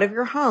most out of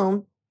your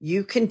home,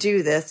 you can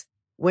do this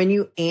when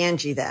you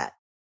Angie that.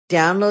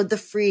 Download the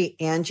free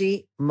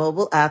Angie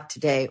mobile app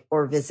today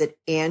or visit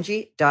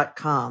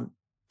Angie.com.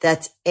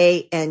 That's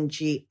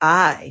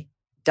ANGI.com.